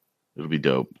happen. It'll be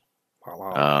dope.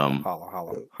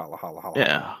 Holla.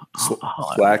 Yeah.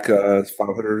 Slack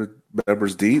 500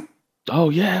 members deep. Oh,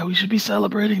 yeah. We should be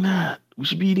celebrating that. We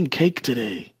should be eating cake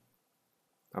today.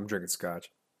 I'm drinking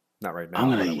scotch. Not right now. I'm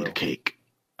going to eat a cake.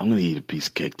 I'm going to eat a piece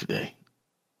of cake today.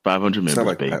 500 members,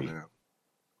 like baby. Batman.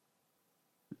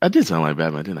 I did sound like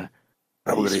Batman, didn't I?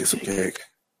 I'm going to eat some cake.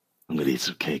 I'm going to eat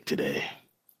some cake today.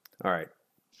 All right.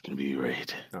 It's going to be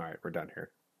great. All right. We're done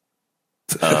here.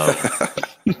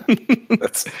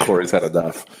 That's Corey's had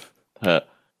enough. I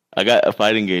got a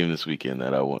fighting game this weekend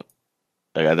that I want.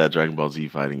 I got that Dragon Ball Z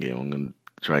fighting game. I'm going to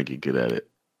try and get good at it.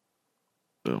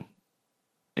 So,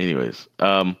 anyways,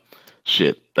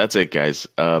 that's it, guys.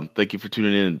 Thank you for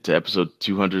tuning in to episode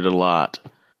 200 a lot.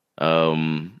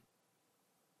 I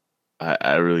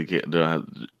really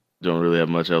don't really have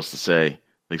much else to say.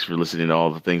 Thanks for listening to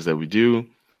all the things that we do.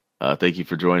 Thank you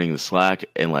for joining the Slack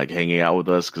and hanging out with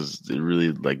us, because it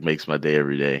really makes my day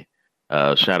every day.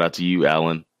 Shout out to you,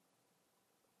 Alan.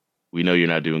 We know you're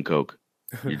not doing coke.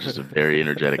 You're just a very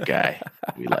energetic guy.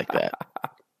 We like that.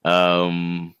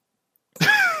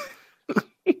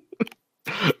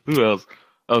 Who else?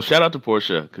 Oh, shout out to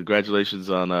Portia. Congratulations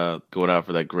on going out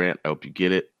for that grant. I hope you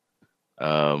get it.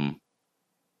 Yeah.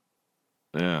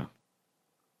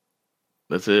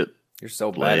 That's it. You're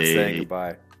so bad at saying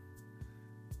goodbye.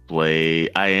 I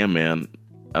am, man.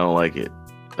 I don't like it.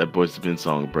 That Boyz II Men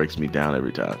song breaks me down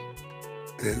every time.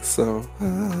 It's so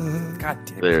God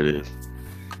damn it. There it is.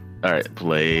 All right,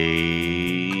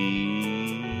 play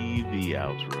the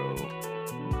outro.